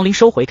上，亡灵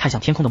收回看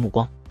向天空的目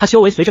光，他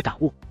修为随着感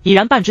悟，已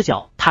然半只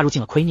脚踏入进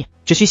了亏孽，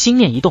只需心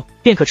念一动，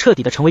便可彻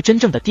底的成为真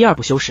正的第二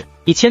部修士。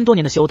以1000多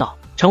年的修道，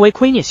成为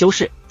亏孽修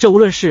士，这无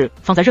论是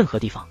放在任何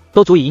地方，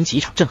都足以引起一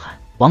场震撼。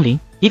亡灵，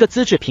一个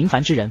资质平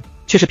凡之人，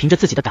却是凭着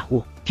自己的感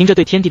悟，凭着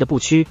对天地的不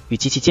屈与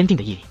极其坚定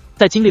的毅力，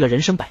在经历了人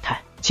生百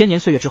态、千年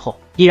岁月之后，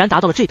已然达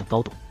到了这等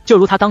高度。就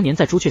如他当年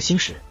在朱雀星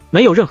时，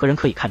没有任何人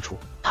可以看出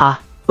他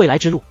未来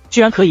之路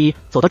居然可以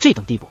走到这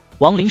等地步。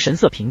亡灵神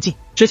色平静，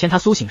之前他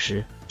苏醒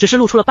时只是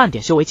露出了半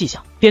点修为迹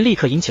象，便立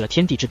刻引起了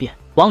天地之变。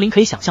亡灵可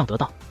以想象得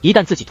到，一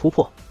旦自己突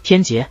破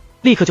天劫，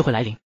立刻就会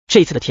来临。这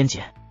一次的天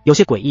劫有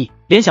些诡异，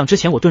联想之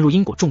前我遁入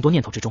因果众多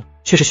念头之中，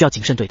却是需要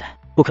谨慎对待，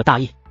不可大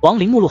意。亡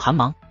灵目露寒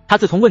芒，他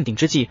自从问鼎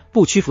之际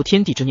不屈服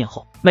天地之念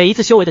后，每一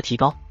次修为的提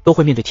高都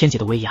会面对天劫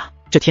的威压，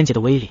这天劫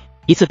的威力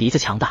一次比一次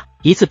强大，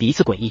一次比一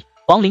次诡异。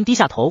亡灵低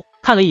下头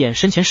看了一眼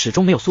身前始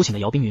终没有苏醒的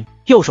姚冰云，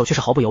右手却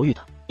是毫不犹豫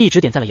的一直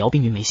点在了姚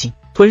冰云眉心。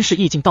吞噬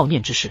意境悼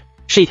念之事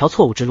是一条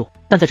错误之路，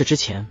但在这之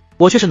前，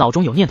我却是脑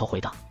中有念头回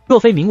荡，若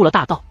非明悟了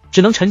大道，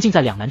只能沉浸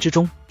在两难之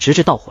中，直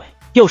至悼悔。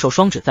右手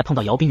双指在碰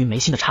到姚冰云眉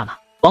心的刹那，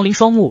亡灵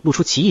双目露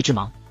出奇异之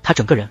芒，他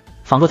整个人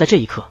仿若在这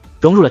一刻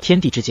融入了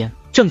天地之间。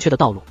正确的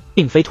道路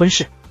并非吞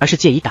噬，而是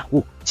借以感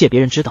悟，借别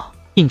人之道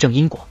印证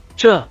因果，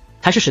这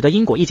才是使得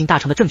因果意境大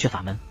成的正确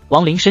法门。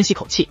亡灵深吸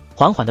口气，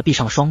缓缓地闭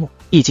上了双目，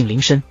意境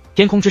灵深。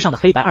天空之上的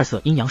黑白二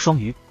色阴阳双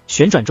鱼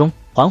旋转中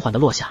缓缓地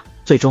落下，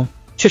最终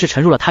却是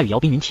沉入了他与姚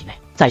冰云体内，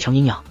再成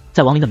阴阳。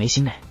在亡灵的眉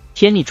心内，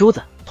天逆珠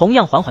子同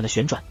样缓缓地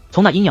旋转，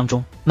从那阴阳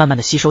中慢慢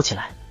地吸收起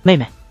来。妹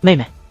妹，妹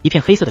妹！一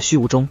片黑色的虚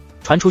无中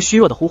传出虚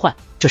弱的呼唤，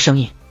这声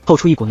音透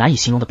出一股难以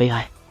形容的悲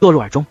哀，落入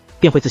耳中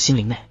便会自心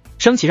灵内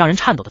升起让人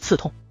颤抖的刺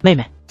痛。妹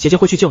妹，姐姐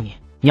会去救你，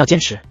你要坚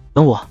持，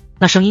等我。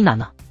那声音喃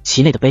喃，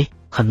其内的悲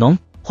很浓，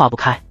化不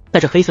开。在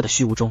这黑色的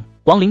虚无中，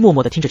亡灵默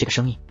默地听着这个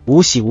声音，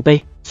无喜无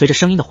悲。随着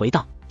声音的回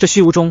荡，这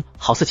虚无中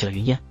好似起了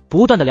云烟，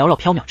不断的缭绕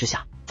飘渺之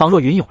下，仿若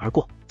云涌而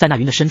过。在那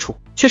云的深处，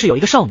却是有一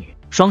个少女，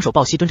双手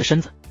抱膝蹲着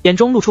身子，眼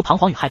中露出彷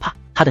徨与害怕。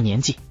她的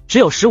年纪只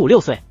有15、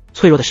16岁，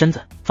脆弱的身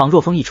子仿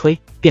若风一吹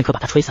便可把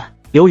她吹散。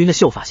流云的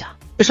秀发下，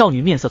这少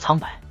女面色苍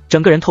白，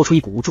整个人透出一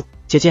股无助。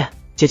姐姐，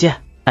姐姐！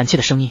胆怯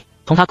的声音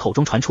从她口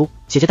中传出，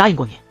姐姐答应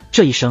过你，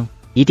这一生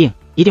一定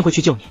会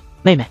去救你。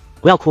妹妹，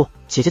不要哭，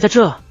姐姐在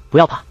这，不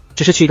要怕，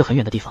只是去一个很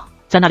远的地方，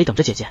在那里等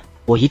着姐姐，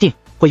我一定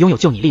会拥有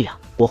救你力量，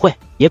我会。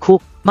别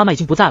哭，妈妈已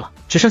经不在了，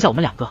只剩下我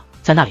们2个，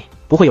在那里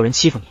不会有人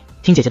欺负你，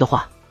听姐姐的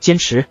话，坚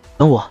持，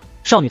等我。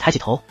少女抬起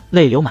头，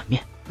泪流满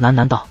面，喃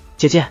喃道：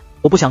姐姐，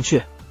我不想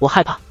去，我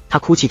害怕。她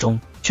哭泣中，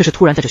却是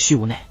突然在这虚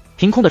无内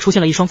凭空的出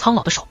现了一双苍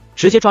老的手，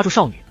直接抓住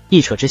少女，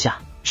一扯之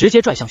下，直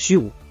接拽向虚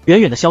无，远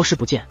远的消失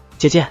不见。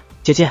姐姐，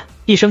姐姐！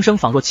一声声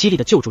仿若凄厉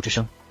的救助之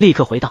声立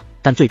刻回荡，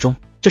但最终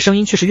这声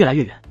音却是越来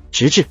越远，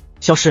直至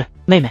消失。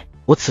妹妹，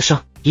我此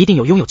生一定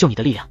有拥有救你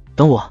的力量，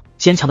等我，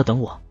坚强的等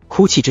我。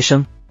哭泣之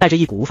声带着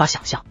一股无法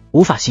想象、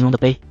无法形容的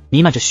悲，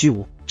弥漫着虚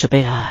无。这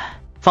悲哀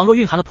仿若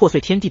蕴含了破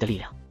碎天地的力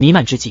量，弥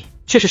漫之际，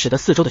却是使得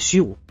四周的虚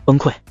无崩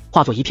溃，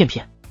化作一片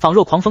片，仿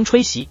若狂风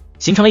吹袭，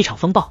形成了一场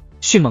风暴，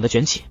迅猛的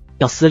卷起，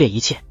要撕裂一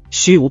切。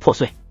虚无破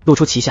碎，露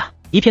出其下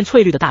一片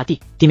翠绿的大地，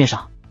地面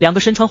上2个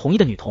身穿红衣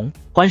的女童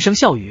欢声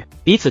笑语，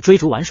彼此追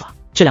逐玩耍。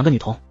这2个女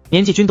童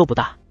年纪均都不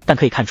大，但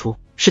可以看出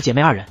是姐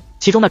妹2人。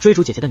其中那追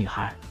逐姐姐的女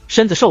孩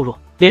身子瘦弱，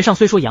脸上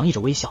虽说洋溢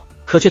着微笑，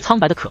可却苍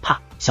白的可怕。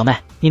小妹，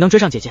你能追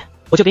上姐姐，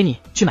我就给你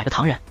去买个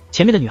糖人。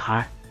前面的女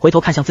孩回头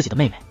看向自己的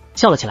妹妹，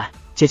笑了起来。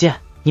姐姐，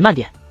你慢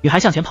点。女孩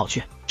向前跑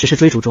去，只是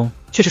追逐中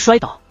却是摔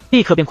倒，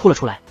立刻便哭了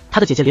出来。她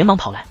的姐姐连忙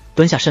跑来，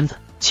蹲下身子，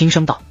轻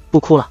声道：不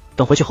哭了，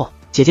等回去后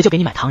姐姐就给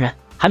你买糖人。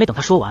还没等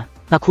她说完，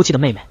那哭泣的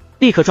妹妹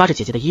立刻抓着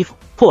姐姐的衣服，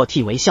破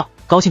涕为笑，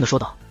高兴地说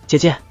道：姐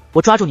姐，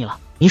我抓住你了，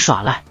你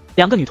耍赖！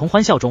两个女童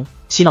欢笑中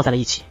嬉闹在了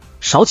一起。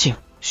少请。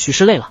许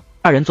是累了，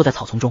二人坐在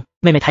草丛中。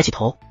妹妹抬起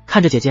头，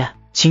看着姐姐，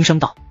轻声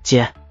道：“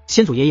姐，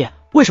先祖爷爷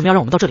为什么要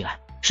让我们到这里来？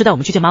是带我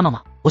们去见妈妈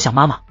吗？我想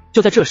妈妈。”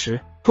就在这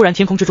时，突然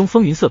天空之中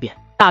风云色变，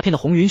大片的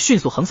红云迅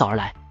速横扫而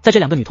来，在这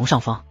两个女童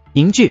上方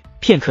凝聚，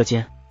片刻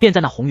间便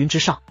在那红云之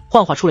上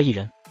幻化出了一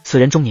人。此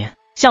人中年，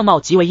相貌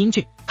极为英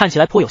俊，看起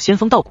来颇有仙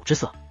风道骨之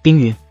色。冰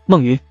云、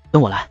梦云，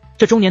跟我来。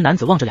这中年男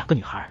子望着两个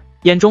女孩，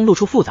眼中露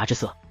出复杂之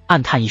色，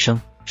暗叹一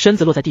声，身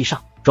子落在地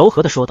上，柔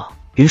和地说道：“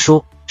云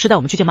叔，是带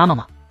我们去见妈妈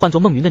吗？”换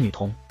作梦云的女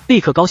童立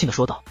刻高兴地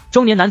说道。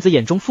中年男子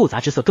眼中复杂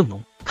之色更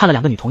浓，看了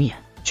两个女童一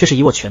眼，却是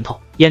一握拳头，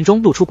眼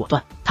中露出果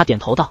断。他点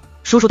头道：“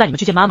叔叔带你们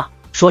去见妈妈。”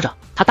说着，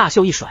他大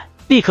袖一甩，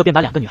立刻便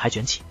把两个女孩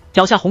卷起，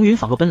脚下红云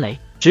仿若奔雷，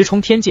直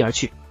冲天际而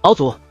去。老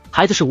祖，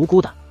孩子是无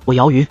辜的，我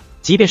姚云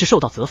即便是受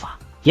到责罚，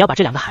也要把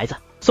这两个孩子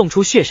送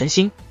出血神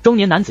星。中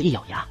年男子一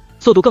咬牙，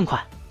速度更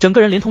快，整个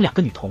人连同两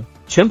个女童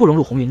全部融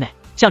入红云内，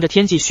向着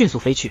天际迅速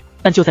飞去。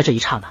但就在这一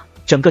刹那，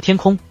整个天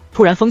空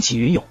突然风起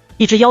云涌，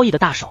一只妖异的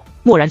大手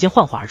蓦然间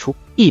幻化而出，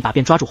一把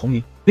便抓住红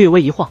云，略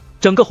微一晃，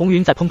整个红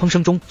云在砰砰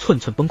声中寸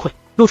寸崩溃，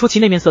露出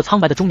其内面色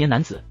苍白的中年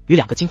男子与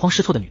两个惊慌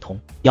失措的女童。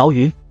姚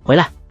云，回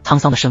来！沧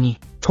桑的声音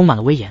充满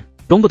了威严，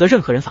容不得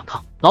任何人反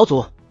抗。老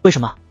祖，为什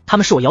么？他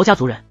们是我姚家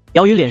族人。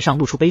姚云脸上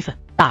露出悲愤，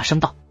大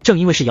声道：“正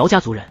因为是姚家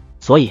族人，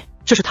所以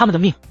这是他们的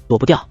命，躲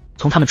不掉。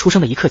从他们出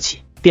生的一刻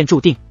起，便注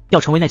定要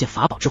成为那件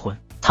法宝之魂。”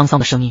沧桑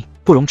的声音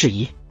不容置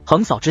疑，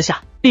横扫之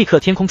下，立刻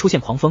天空出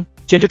现狂风，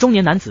卷着中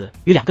年男子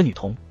与两个女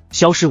童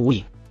消失无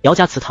影。姚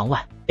家祠堂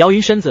外，姚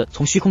云身子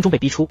从虚空中被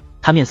逼出，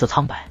他面色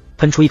苍白，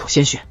喷出一口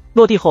鲜血，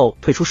落地后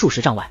退出数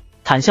十丈外，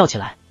惨笑起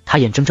来。他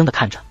眼睁睁地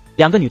看着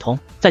两个女童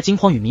在惊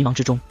慌与迷茫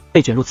之中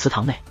被卷入祠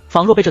堂内，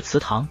仿若被这祠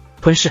堂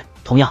吞噬。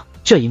同样，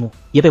这一幕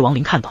也被王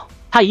林看到，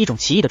他以一种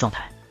奇异的状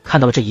态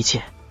看到了这一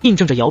切，印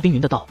证着姚冰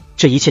云的道。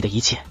这一切的一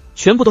切，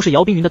全部都是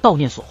姚冰云的道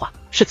念所化，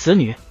是此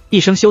女一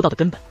生修道的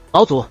根本。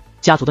老祖，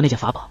家族的那件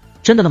法宝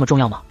真的那么重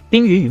要吗？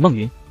冰云与梦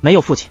云没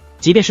有父亲，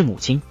即便是母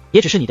亲，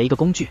也只是你的一个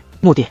工具，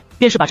目的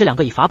便是把这两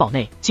个以法宝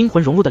内精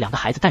魂融入的两个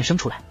孩子诞生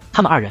出来，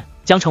他们二人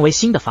将成为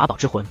新的法宝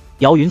之魂。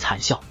姚云惨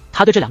笑，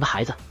他对这两个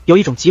孩子有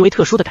一种极为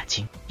特殊的感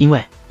情，因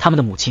为他们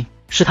的母亲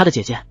是他的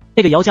姐姐，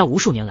那个姚家无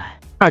数年来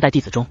二代弟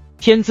子中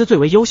天资最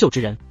为优秀之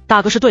人。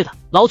大哥是对的，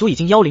老祖已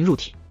经妖灵入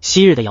体，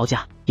昔日的姚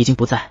家已经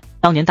不在。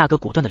当年大哥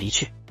果断的离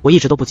去，我一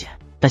直都不解，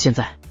但现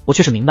在我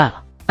却是明白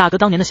了大哥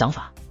当年的想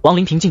法。王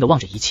林平静地望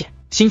着一切，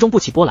心中不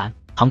起波澜。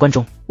旁观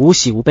中无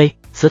喜无悲，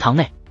祠堂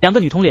内两个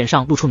女童脸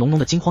上露出浓浓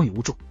的惊慌与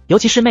无助，尤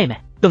其是妹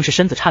妹更是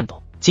身子颤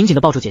抖，紧紧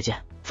地抱住姐姐，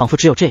仿佛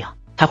只有这样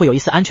才会有一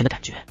丝安全的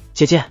感觉。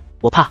姐姐，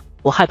我怕，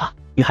我害怕。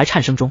女孩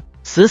颤声中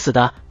死死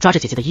地抓着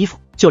姐姐的衣服，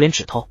就连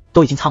指头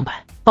都已经苍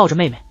白。抱着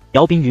妹妹，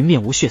姚冰云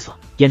面无血色，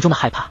眼中的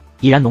害怕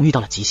已然浓郁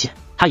到了极限。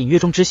她隐约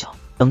中知晓，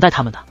等待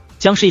他们的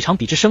将是一场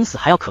比之生死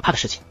还要可怕的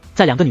事情。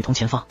在两个女童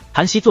前方，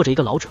盘膝坐着一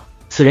个老者，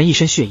此人一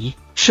身血衣，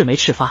赤眉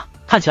赤发，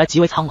看起来极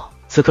为苍老。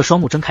此刻双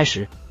目睁开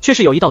时，却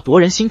是有一道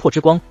夺人心魄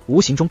之光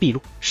无形中毕露。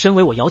身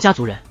为我姚家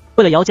族人，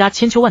为了姚家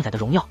千秋万载的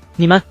荣耀，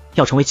你们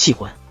要成为器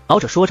魂。老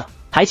者说着，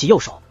抬起右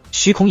手，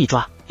虚空一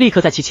抓，立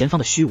刻在其前方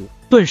的虚无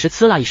顿时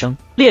呲啦一声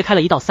裂开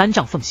了一道3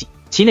丈缝隙，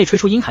其内吹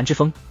出阴寒之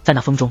风。在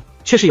那风中，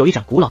却是有一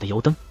盏古老的油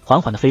灯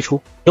缓缓地飞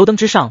出，油灯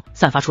之上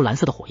散发出蓝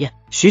色的火焰，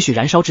许许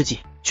燃烧之际，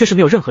却是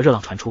没有任何热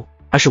浪传出，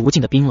而是无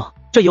尽的冰冷。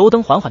这油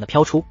灯缓缓地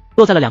飘出，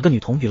落在了两个女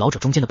童与老者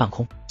中间的半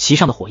空，其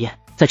上的火焰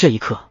在这一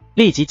刻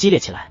立即激烈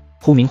起来，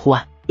忽明忽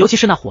暗，尤其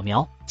是那火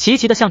苗齐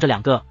齐地向着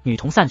两个女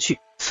童散去。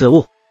此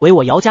物为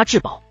我姚家至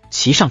宝，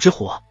其上之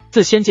火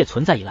自仙界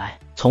存在以来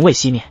从未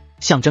熄灭，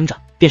象征着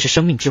便是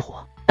生命之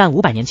火。但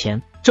500年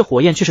前，这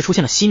火焰却是出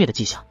现了熄灭的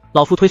迹象。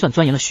老夫推算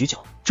钻研了许久，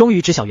终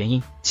于知晓原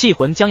因，气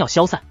魂将要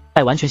消散，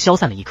待完全消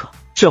散的一刻，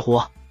这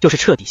火就是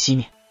彻底熄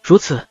灭。如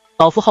此，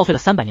老夫耗费了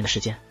300年的时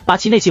间，把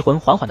其内气魂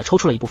缓缓地抽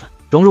出了一部分，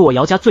融入我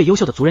姚家最优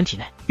秀的族人体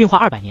内，运化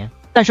200年，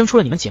诞生出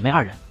了你们姐妹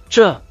二人。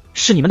这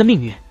是你们的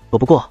命运，躲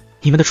不过。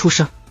你们的出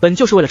生本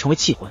就是为了成为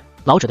气魂。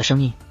老者的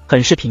声音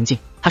很是平静，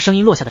他声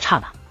音落下的刹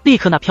那，立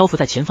刻那漂浮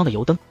在前方的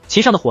油灯，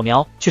其上的火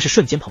苗却是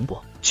瞬间蓬勃，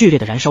剧烈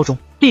的燃烧中，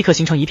立刻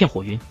形成一片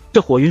火云。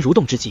这火云蠕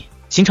动之际，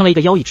形成了一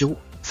个妖异之物。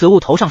此物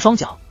头上双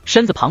脚，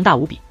身子庞大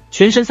无比，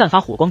全身散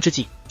发火光之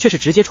际，却是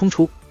直接冲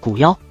出。古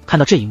妖。看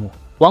到这一幕，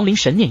王林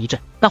神念一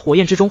震，那火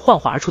焰之中幻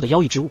化而出的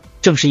妖异之物，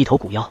正是一头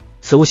古妖。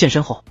此物现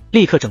身后，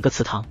立刻整个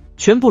祠堂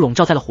全部笼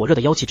罩在了火热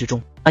的妖气之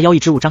中。那妖异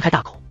之物张开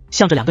大口，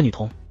向着两个女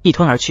童一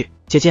吞而去。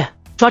姐姐！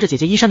抓着姐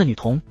姐衣衫的女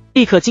童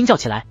立刻惊叫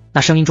起来，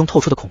那声音中透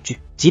出的恐惧，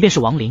即便是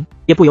王林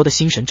也不由得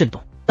心神震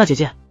动。那姐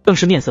姐更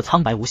是面色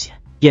苍白无血，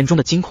眼中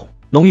的惊恐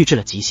浓郁至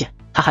了极限。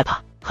她害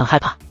怕，很害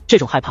怕，这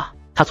种害怕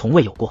她从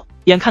未有过。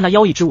眼看那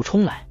妖异之物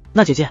冲来，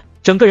那姐姐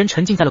整个人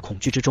沉浸在了恐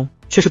惧之中，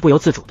却是不由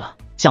自主的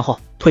向后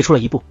退出了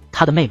一步。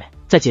她的妹妹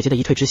在姐姐的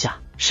一退之下，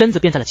身子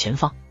便在了前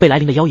方，被来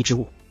临的妖异之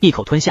物一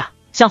口吞下，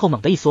向后猛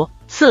地一缩，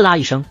刺啦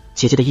一声，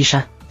姐姐的衣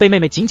衫被妹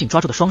妹紧紧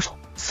抓住的双手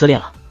撕裂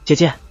了。姐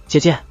姐，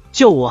姐姐，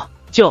救我！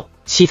救！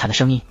凄惨的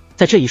声音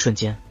在这一瞬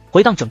间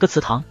回荡整个祠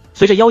堂，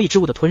随着妖异之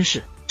物的吞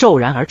噬骤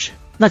然而止。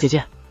那姐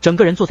姐整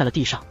个人坐在了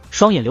地上，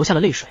双眼流下了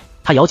泪水。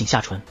他咬紧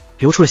下唇，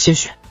流出了鲜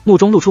血，目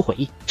中露出悔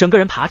意，整个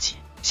人爬起，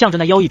向着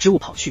那妖异之物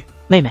跑去。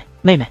妹妹，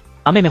妹妹，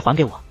把妹妹还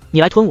给我！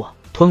你来吞我，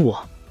吞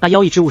我！那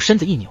妖异之物身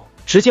子一扭，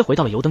直接回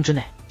到了油灯之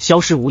内，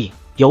消失无影。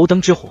油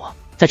灯之火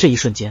在这一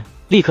瞬间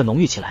立刻浓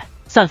郁起来，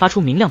散发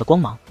出明亮的光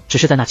芒。只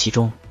是在那其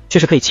中，却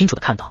是可以清楚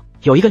的看到，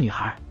有一个女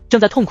孩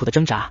正在痛苦的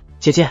挣扎。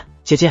姐姐，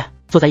姐姐！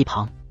坐在一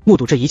旁目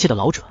睹这一切的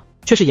老者，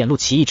却是眼露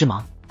奇异之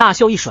芒，大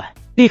袖一甩，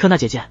立刻那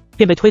姐姐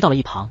便被推到了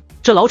一旁。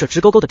这老者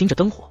直勾勾的盯着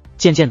灯火，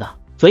渐渐的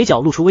嘴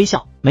角露出微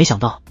笑。没想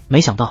到，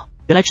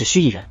原来只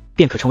需一人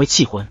便可成为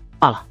气魂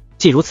罢了。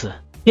既如此，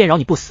便饶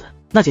你不死。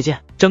那姐姐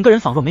整个人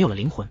仿若没有了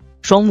灵魂，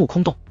双目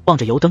空洞，望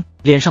着油灯，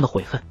脸上的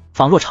悔恨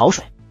仿若潮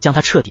水，将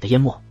她彻底的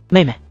淹没。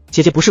妹妹，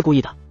姐姐不是故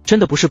意的，真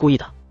的不是故意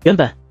的，原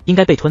本应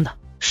该被吞的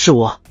是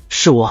我，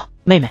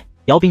妹妹。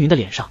姚冰云的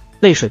脸上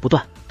泪水不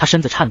断，她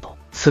身子颤抖，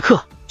此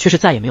刻却是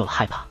再也没有了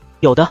害怕，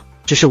有的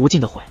只是无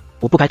尽的悔。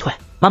我不该退，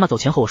妈妈走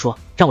前和我说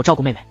让我照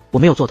顾妹妹，我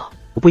没有做到，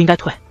我不应该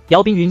退。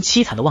姚冰云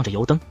凄惨地望着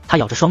油灯，她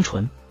咬着双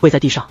唇，跪在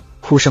地上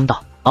哭声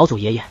道：老祖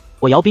爷爷，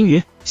我姚冰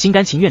云心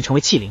甘情愿成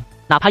为器灵，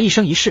哪怕一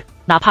生一世，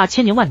哪怕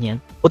千年万年，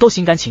我都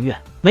心甘情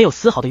愿，没有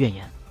丝毫的怨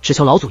言。只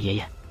求老祖爷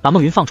爷把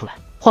梦云放出来，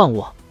换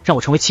我，让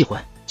我成为器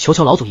魂，求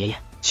求老祖爷爷，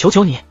求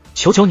求你，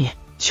求求你，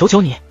求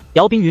求你！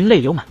姚冰云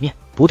泪流满面，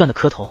不断的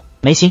磕头，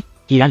眉心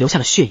已然流下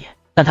了血液，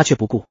但他却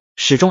不顾，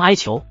始终哀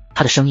求。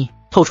他的声音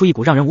透出一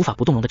股让人无法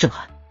不动容的震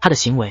撼，他的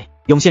行为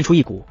涌现出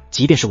一股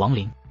即便是亡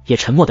灵也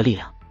沉默的力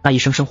量。那一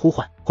声声呼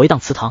唤回荡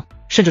祠堂，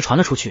甚至传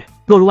了出去，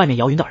落入外面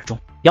姚云的耳中。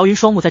姚云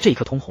双目在这一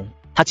刻通红，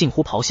他近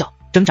乎咆哮，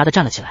挣扎地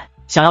站了起来，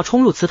想要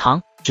冲入祠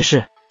堂。只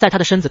是在他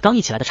的身子刚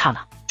一起来的刹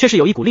那，却是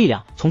有一股力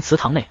量从祠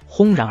堂内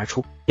轰然而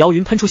出。姚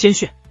云喷出鲜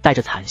血，带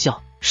着惨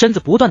笑，身子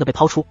不断地被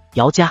抛出。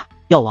姚家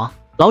药王。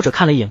老者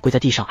看了一眼跪在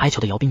地上哀求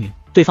的姚冰云，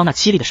对方那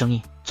凄厉的声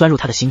音钻入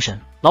他的心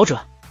神，老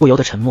者不由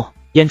得沉默，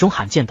眼中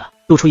罕见的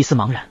露出一丝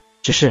茫然。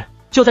只是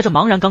就在这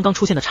茫然刚刚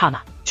出现的刹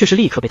那，却是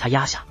立刻被他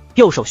压下，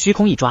右手虚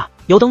空一抓，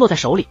油灯落在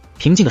手里，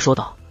平静地说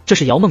道：这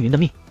是姚梦云的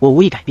命，我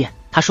无意改变。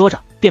他说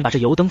着便把这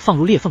油灯放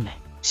入裂缝内，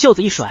袖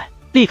子一甩，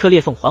立刻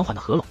裂缝缓缓地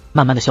合拢，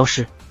慢慢地消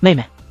失。妹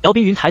妹。姚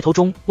冰云抬头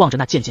中望着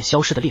那渐渐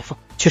消失的裂缝，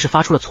却是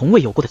发出了从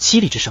未有过的凄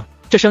厉之声。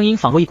这声音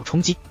仿若一股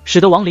冲击，使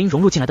得亡灵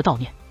融入进来的悼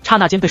念刹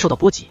那间被受到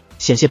波及，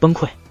险些崩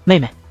溃。妹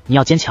妹，你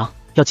要坚强，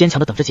要坚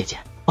强的等着姐姐。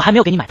我还没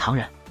有给你买糖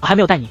人，我还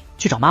没有带你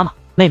去找妈妈。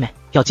妹妹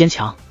要坚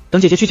强，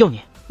等姐姐去救你。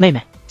妹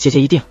妹，姐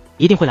姐一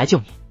定会来救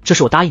你，这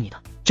是我答应你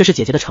的，这是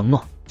姐姐的承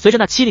诺。随着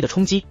那凄厉的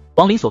冲击，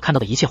亡灵所看到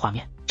的一切画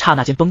面刹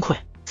那间崩溃，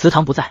祠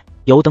堂不在，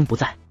油灯不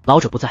在，老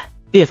者不在，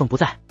裂缝不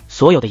在，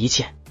所有的一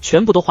切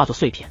全部都化作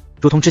碎片，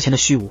如同之前的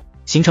虚无，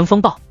形成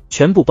风暴，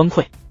全部崩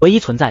溃。唯一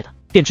存在的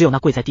便只有那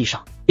跪在地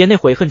上，眼内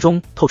悔恨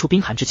中透出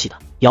冰寒之气的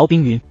姚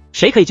冰云。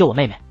谁可以救我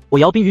妹妹？我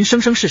姚冰云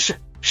生生世世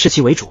视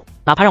其为主，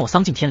哪怕让我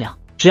丧尽天良，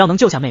只要能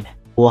救下妹妹，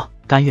我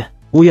甘愿，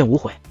无怨无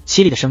悔。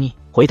凄厉的声音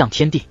回荡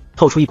天地，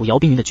透出一股姚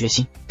冰云的决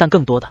心，但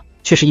更多的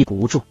却是一股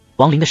无助。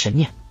亡灵的神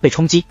念被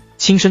冲击，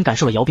亲身感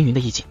受了姚冰云的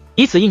意境，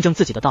以此印证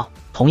自己的道。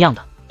同样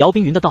的，姚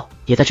冰云的道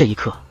也在这一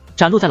刻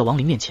展露在了亡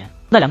灵面前。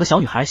那两个小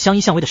女孩相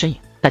依相偎的身影，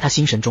在他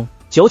心神中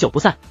久久不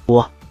散。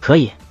我可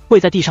以。跪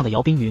在地上的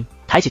姚冰云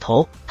抬起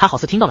头，他好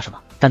似听到了什么，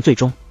但最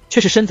终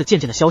却是身子渐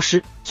渐的消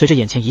失。随着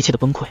眼前一切的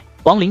崩溃，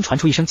亡灵传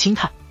出一声轻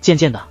叹，渐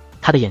渐的，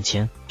他的眼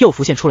前又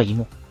浮现出了一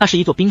幕，那是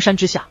一座冰山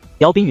之下，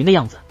姚冰云的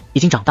样子已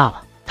经长大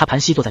了，他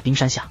盘膝坐在冰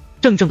山下，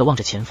怔怔的望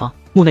着前方，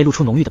目内露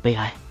出浓郁的悲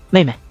哀。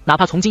妹妹，哪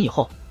怕从今以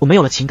后我没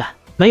有了情感，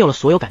没有了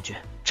所有感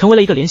觉，成为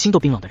了一个连心都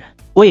冰冷的人，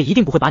我也一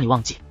定不会把你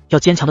忘记，要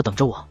坚强的等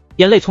着我。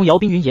眼泪从姚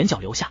冰云眼角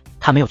流下，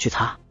他没有去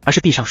擦，而是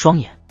闭上双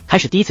眼，开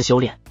始第一次修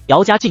炼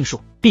姚家禁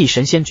术避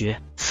神仙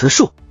诀雌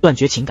术，断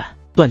绝情感，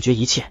断绝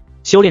一切。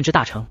修炼至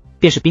大成，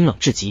便是冰冷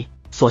至极。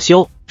所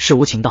修是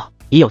无情道，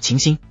已有情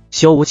心，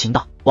修无情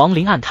道。亡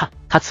灵暗叹，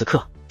他此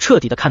刻彻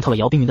底的看透了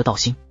姚冰云的道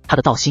心，他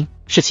的道心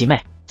是其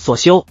妹，所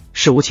修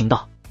是无情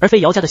道，而非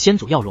姚家的先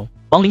祖耀容。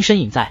亡灵身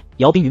影在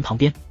姚冰云旁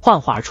边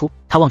幻化而出，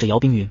他望着姚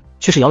冰云，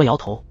却是摇了摇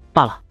头，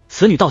罢了，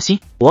此女道心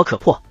我可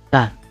破。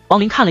但亡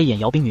灵看了一眼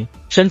姚冰云，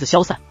身子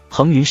消散，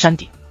横云山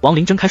顶。亡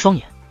灵睁开双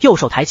眼，右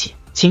手抬起，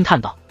轻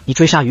叹道：你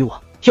追杀于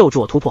我，又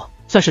助我突破，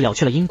算是了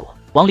却了因果。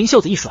亡灵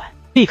袖子一甩，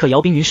立刻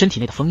姚冰云身体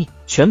内的封印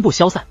全部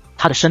消散，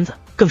他的身子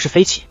更是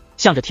飞起，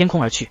向着天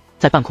空而去。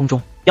在半空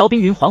中，姚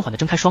冰云缓缓地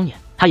睁开双眼，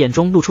他眼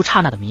中露出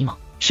刹那的迷茫，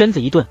身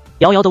子一顿，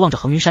遥遥地望着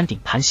横云山顶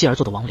盘膝而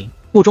坐的亡灵，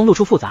目中露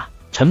出复杂，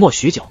沉默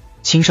许久，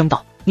轻声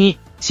道：你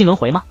信轮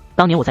回吗？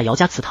当年我在姚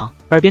家祠堂，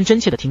耳边真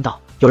切地听到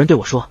有人对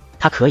我说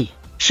他可以，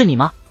是你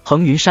吗？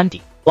横云山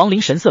顶，亡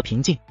灵神色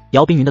平静，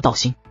姚冰云的道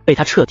心被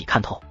他彻底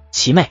看透，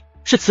其妹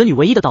是此女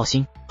唯一的道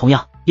心，同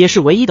样也是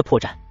唯一的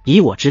破绽，以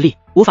我之力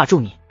无法助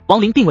你。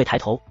亡灵并未抬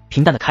头，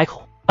平淡的开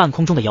口。半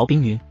空中的姚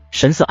冰云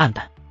神色暗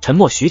淡，沉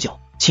默许久，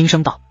轻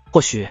声道：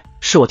或许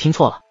是我听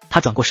错了。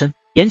他转过身，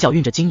眼角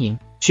蕴着晶莹，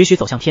徐徐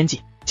走向天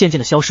际，渐渐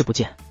的消失不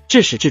见。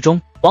至始至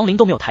终，亡灵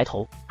都没有抬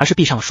头，而是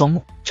闭上了双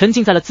目，沉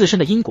浸在了自身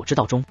的因果之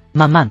道中。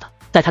慢慢的，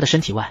在他的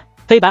身体外，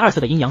黑白二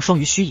色的阴阳双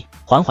鱼虚翼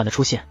缓缓的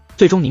出现，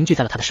最终凝聚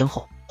在了他的身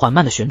后，缓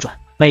慢的旋转，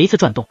每一次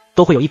转动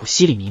都会有一股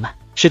吸力弥漫，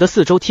使得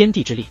四周天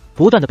地之力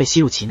不断的被吸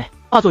入其内，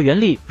化作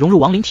元力融入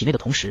亡灵体内的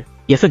同时，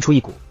也分出一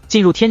股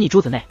进入天逆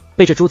珠子内，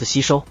被这珠子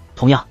吸收。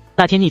同样，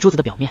那天逆珠子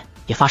的表面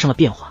也发生了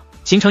变化，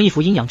形成一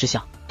幅阴阳之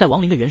象，在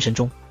亡灵的元神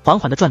中缓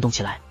缓的转动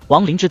起来。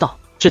亡灵之道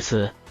至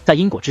此，在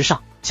因果之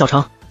上，小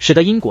成使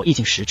得因果意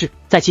境实质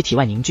在其体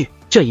外凝聚。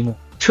这一幕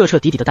彻彻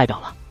底底的代表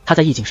了他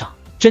在意境上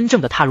真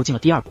正的踏入进了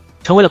第二步，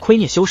成为了亏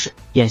孽修士。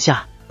眼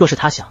下若是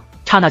他想，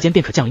刹那间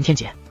便可降临天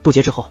劫，渡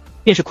劫之后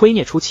便是亏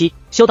孽初期，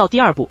修到第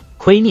二步，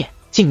亏孽、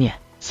净孽、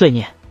碎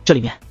孽，这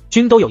里面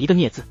均都有一个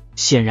孽字。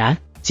显然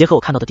结合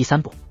我看到的第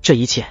三步，这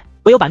一切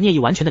唯有把孽意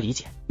完全的理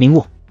解明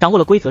悟，掌握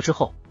了规则之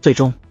后，最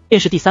终便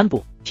是第三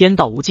步，天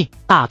道无尽，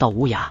大道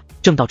无涯，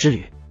正道之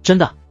旅。真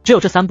的只有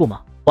这三步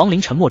吗？亡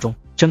灵沉默中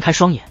睁开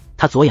双眼，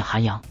他左眼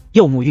寒阳，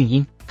右目晕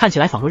阴，看起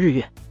来仿若日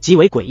月，极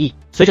为诡异。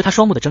随着他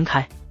双目的睁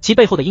开，其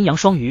背后的阴阳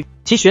双鱼，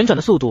其旋转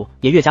的速度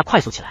也越加快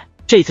速起来。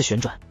这一次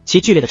旋转，其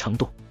剧烈的程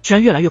度居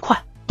然越来越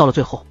快，到了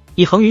最后，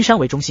以恒云山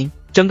为中心，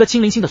整个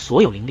青灵星的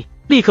所有灵力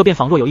立刻便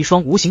仿若有一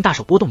双无形大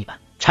手波动一般，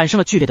产生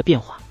了剧烈的变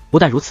化。不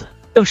但如此，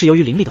更是由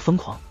于灵力的疯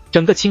狂，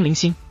整个青灵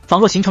星仿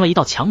若形成了一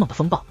道强猛的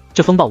风暴。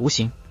这风暴无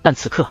形，但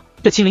此刻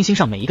这青灵星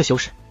上每一个修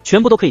士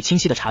全部都可以清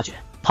晰的察觉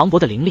磅礴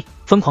的灵力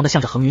疯狂的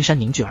向着恒云山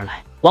凝聚而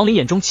来。亡灵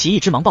眼中奇异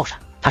之芒爆闪，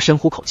他深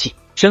呼口气，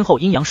身后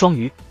阴阳双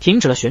鱼停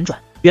止了旋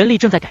转，原力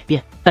正在改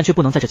变，但却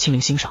不能在这青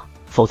灵星上，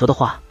否则的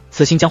话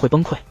此星将会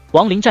崩溃。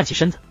亡灵站起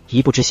身子，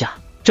一步之下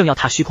正要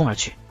踏虚空而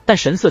去，但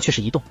神色却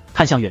是移动，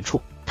看向远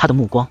处，他的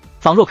目光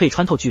仿若可以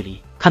穿透距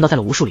离，看到在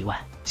了无数里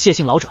外，谢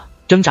姓老者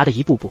挣扎的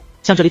一步步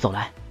向这里走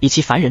来，以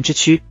其凡人之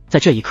躯，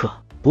在这一刻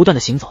不断的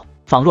行走，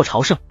仿若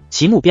朝圣，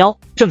其目标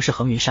正是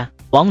恒云山。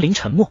亡灵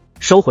沉默，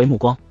收回目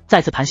光，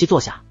再次盘膝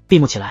坐下，闭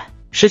目起来。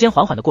时间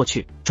缓缓的过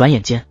去，转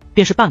眼间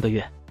便是半个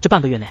月。这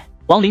半个月内，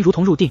亡灵如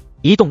同入定，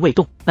一动未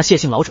动。那谢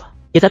姓老者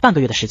也在半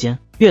个月的时间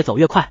越走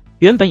越快，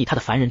原本以他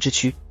的凡人之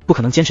躯不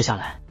可能坚持下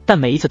来，但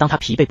每一次当他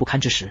疲惫不堪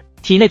之时，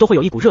体内都会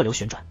有一股热流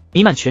旋转，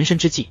弥漫全身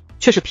之际，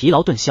却是疲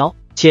劳顿消，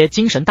且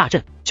精神大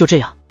振。就这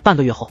样，半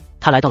个月后，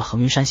他来到了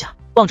恒云山下，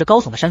望着高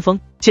耸的山峰，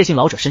谢姓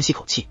老者深吸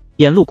口气，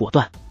眼路果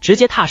断，直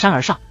接踏山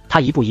而上。他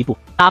一步一步，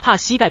哪怕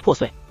膝盖破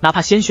碎，哪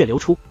怕鲜血流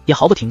出，也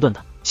毫不停顿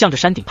的向着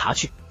山顶爬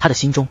去。他的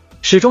心中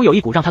始终有一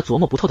股让他琢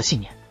磨不透的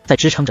信念在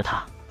支撑着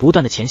他，不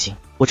断的前行。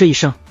我这一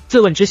生自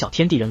问知晓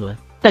天地人伦，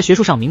在学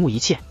术上明悟一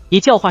切，以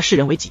教化世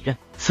人为己任。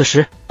此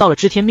时到了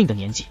知天命的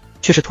年纪，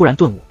却是突然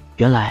顿悟，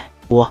原来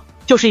我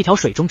就是一条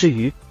水中之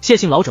鱼。谢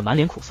姓老者满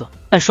脸苦涩，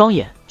但双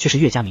眼却是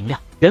越加明亮。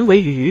人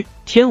为鱼，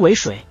天为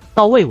水，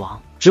道为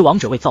网，知网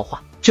者为造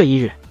化。这一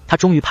日，他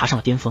终于爬上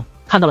了巅峰，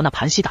看到了那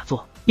盘膝打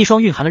坐，一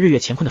双蕴含了日月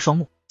乾坤的双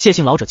目。谢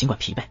姓老者尽管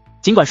疲惫，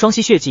尽管双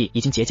膝血迹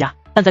已经结痂，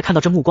但在看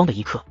到这目光的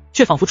一刻，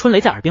却仿佛春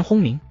雷在耳边轰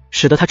鸣，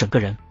使得他整个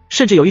人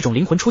甚至有一种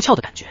灵魂出窍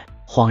的感觉。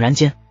恍然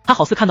间，他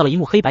好似看到了一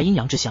幕黑白阴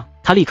阳之象，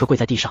他立刻跪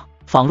在地上，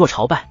仿若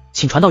朝拜，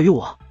请传道于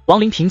我。亡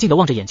灵平静地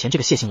望着眼前这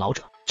个谢姓老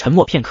者，沉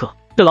默片刻。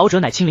这老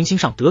者乃青灵星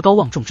上德高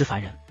望重之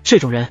凡人，这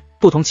种人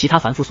不同其他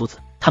凡夫俗子，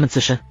他们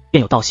自身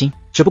便有道心，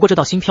只不过这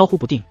道心飘忽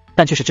不定，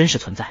但却是真实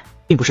存在，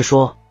并不是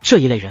说这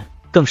一类人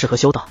更适合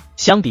修道。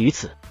相比于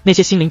此，那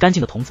些心灵干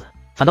净的童子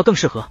反倒更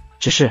适合，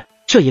只是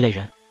这一类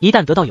人一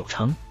旦得道有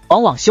成，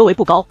往往修为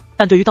不高，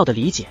但对于道的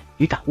理解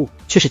与感悟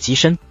却是极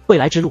深，未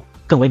来之路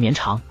更为绵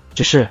长。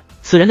只是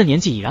此人的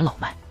年纪已然老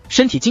迈，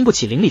身体经不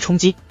起灵力冲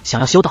击，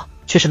想要修道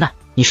却是难。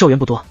你寿元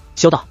不多，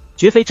修道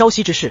绝非朝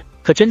夕之事，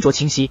可斟酌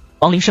清晰。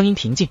亡灵声音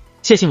平静，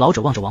谢姓老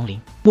者望着亡灵，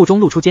目中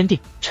露出坚定，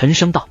沉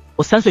声道：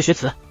我3岁学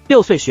词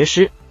，6岁学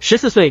诗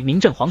，14岁名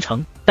震皇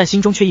城，但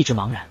心中却一直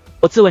茫然。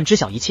我自问知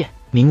晓一切，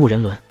明悟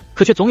人伦，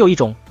可却总有一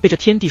种被这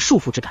天地束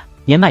缚之感。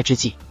年迈之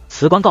际，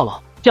辞官告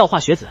老，教化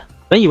学子，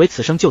本以为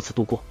此生就此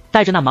度过，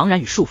带着那茫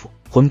然与束缚，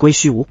魂归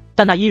虚无。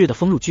但那一日的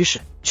风露居士，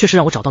却是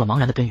让我找到了茫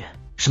然的根源。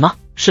什么？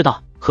是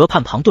道。河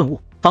畔旁顿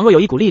悟，仿若有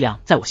一股力量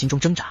在我心中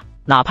挣扎，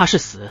哪怕是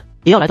死，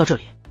也要来到这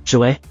里，只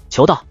为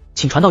求道，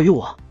请传道于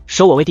我，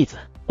收我为弟子。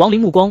亡灵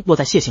目光落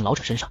在谢姓老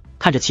者身上，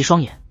看着其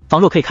双眼，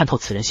仿若可以看透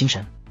此人心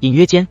神。隐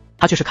约间，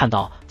他却是看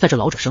到在这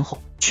老者身后，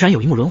居然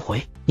有一幕轮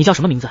回。你叫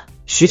什么名字？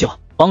许久，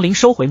亡灵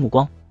收回目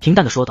光，平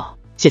淡的说道：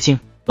谢清。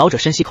老者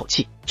深吸口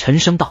气，沉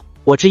声道：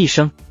我这一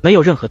生没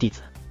有任何弟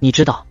子，你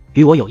知道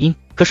与我有因，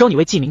可收你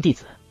为记名弟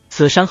子。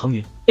此山恒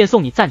云，便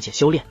送你暂且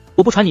修炼，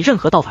我不传你任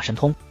何道法神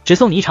通，只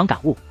送你一场感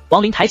悟。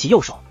亡灵抬起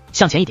右手，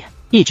向前一点，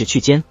一指去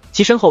间，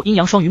其身后阴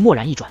阳双鱼蓦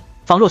然一转，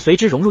仿若随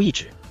之融入一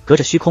指，隔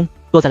着虚空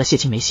落在了谢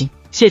清眉心。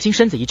谢清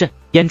身子一震，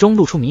眼中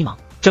露出迷茫，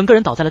整个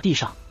人倒在了地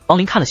上。亡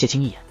灵看了谢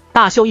清一眼，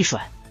大袖一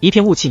甩，一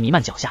片雾气弥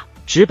漫脚下，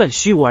直奔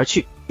虚无而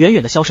去，远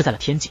远的消失在了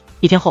天际。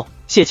一天后，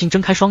谢清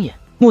睁开双眼，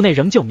目内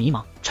仍旧迷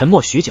茫，沉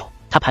默许久，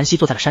他盘膝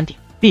坐在了山顶，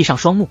闭上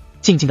双目，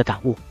静静的感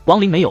悟。亡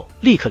灵没有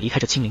立刻离开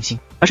这青灵星，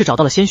而是找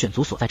到了仙选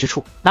族所在之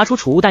处，拿出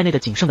储物袋内的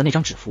仅剩的那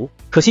张纸符，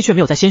可惜却没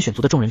有在仙选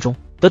族的众人中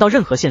得到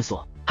任何线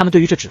索。他们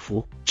对于这纸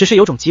符只是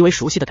有种极为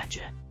熟悉的感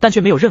觉，但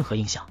却没有任何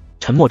印象。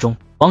沉默中，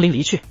亡灵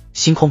离去，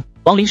星空，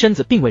亡灵身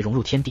子并未融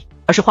入天地，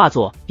而是化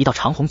作一道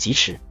长虹疾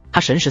驰。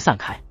他神识散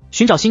开，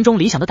寻找心中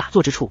理想的打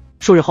坐之处。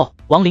数日后，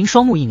亡灵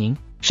双目一凝，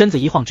身子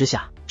一晃之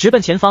下，直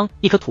奔前方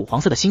一颗土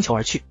黄色的星球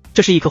而去。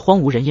这是一颗荒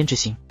无人烟之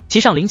星，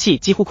其上灵气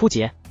几乎枯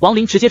竭，亡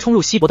灵直接冲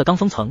入稀薄的罡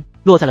风层，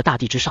落在了大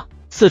地之上，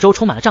四周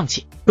充满了瘴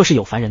气。若是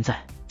有凡人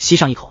在，吸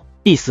上一口，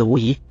必死无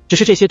疑。只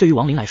是这些对于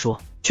亡灵来说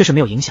却是没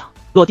有影响。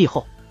落地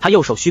后，他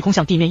右手虚空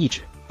向地面一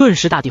指，顿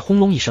时大地轰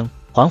隆一声，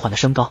缓缓的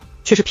升高。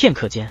却是片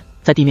刻间，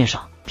在地面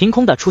上凭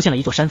空的出现了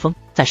一座山峰，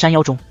在山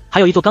腰中还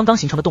有一座刚刚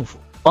形成的洞府。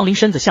亡灵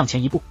身子向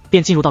前一步，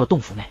便进入到了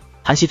洞府内，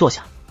盘膝坐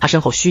下。他身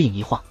后虚影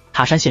一晃，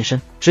塔山现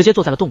身，直接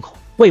坐在了洞口，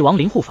为亡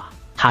灵护法。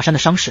塔山的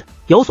伤势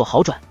有所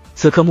好转，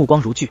此刻目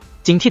光如炬，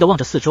警惕地望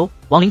着四周。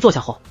亡灵坐下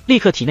后，立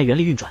刻体内元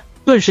力运转，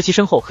顿时其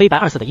身后黑白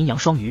二色的阴阳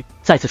双鱼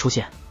再次出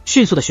现，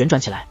迅速地旋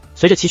转起来。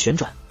随着其旋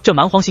转，这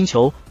蛮荒星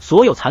球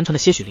所有残存的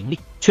些许灵力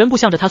全部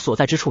向着他所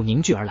在之处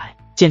凝聚而来。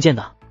渐渐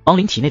的，亡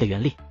灵体内的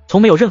元力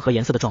从没有任何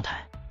颜色的状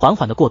态缓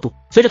缓的过渡，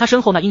随着他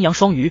身后那阴阳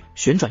双鱼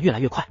旋转越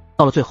来越快，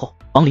到了最后，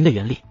亡灵的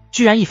元力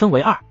居然一分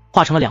为二，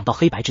化成了两道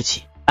黑白之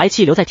气，白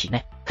气留在体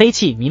内，黑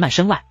气弥漫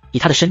身外，以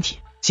他的身体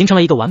形成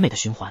了一个完美的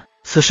循环。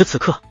此时此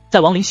刻，在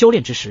亡灵修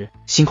炼之时，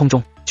星空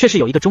中却是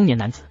有一个中年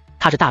男子，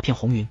踏着大片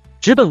红云，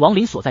直奔亡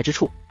灵所在之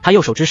处。他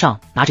右手之上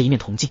拿着一面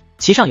铜镜，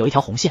其上有一条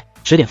红线，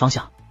指点方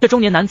向。这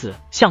中年男子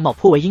相貌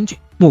颇为英俊，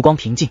目光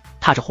平静，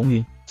踏着红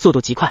云，速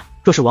度极快。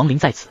若是亡灵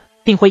在此，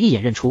定会一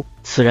眼认出，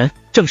此人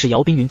正是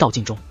姚冰云道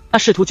镜中那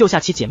试图救下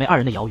其姐妹二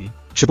人的姚云。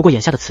只不过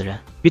眼下的此人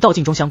与道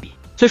镜中相比，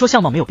虽说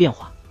相貌没有变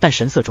化，但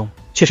神色中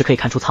却是可以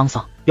看出沧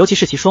桑，尤其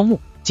是其双目，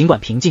尽管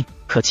平静，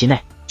可其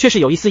内却是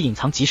有一丝隐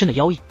藏极深的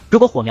妖异，如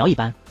果火苗一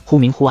般，忽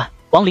明忽暗。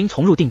亡灵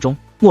从入定中，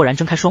蓦然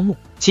睁开双目，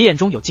其眼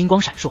中有金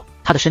光闪烁，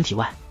他的身体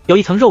外有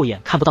一层肉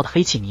眼看不到的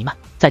黑气弥漫，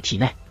在体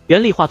内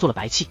元力化作了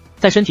白气，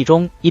在身体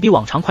中以比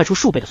往常快出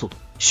数倍的速度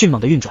迅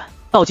猛的运转。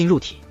道镜入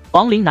体，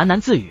亡灵喃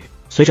喃自语。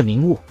随着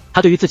明悟，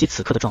他对于自己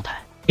此刻的状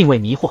态并未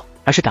迷惑，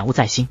而是感悟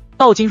在心。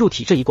道镜入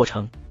体这一过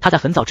程，他在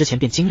很早之前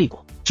便经历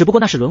过，只不过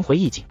那是轮回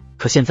意境，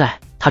可现在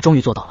他终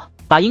于做到了。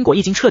把因果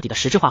意境彻底的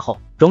实质化后，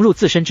融入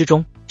自身之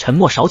中，沉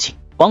默少顷。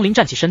亡灵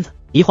站起身子，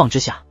一晃之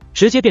下，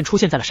直接便出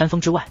现在了山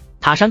峰之外，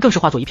塔山更是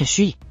化作一片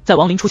虚影，在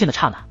亡灵出现的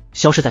刹那，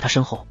消失在他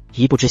身后。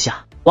一步之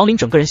下，亡灵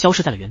整个人消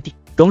失在了原地，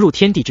融入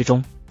天地之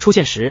中。出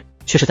现时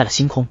却是在了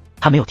星空，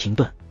他没有停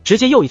顿，直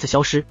接又一次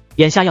消失。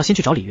眼下要先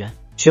去找李渊，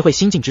学会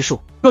心境之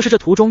术。若是这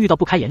途中遇到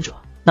不开眼者，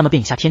那么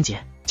便以下天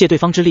劫，借对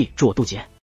方之力助我渡劫。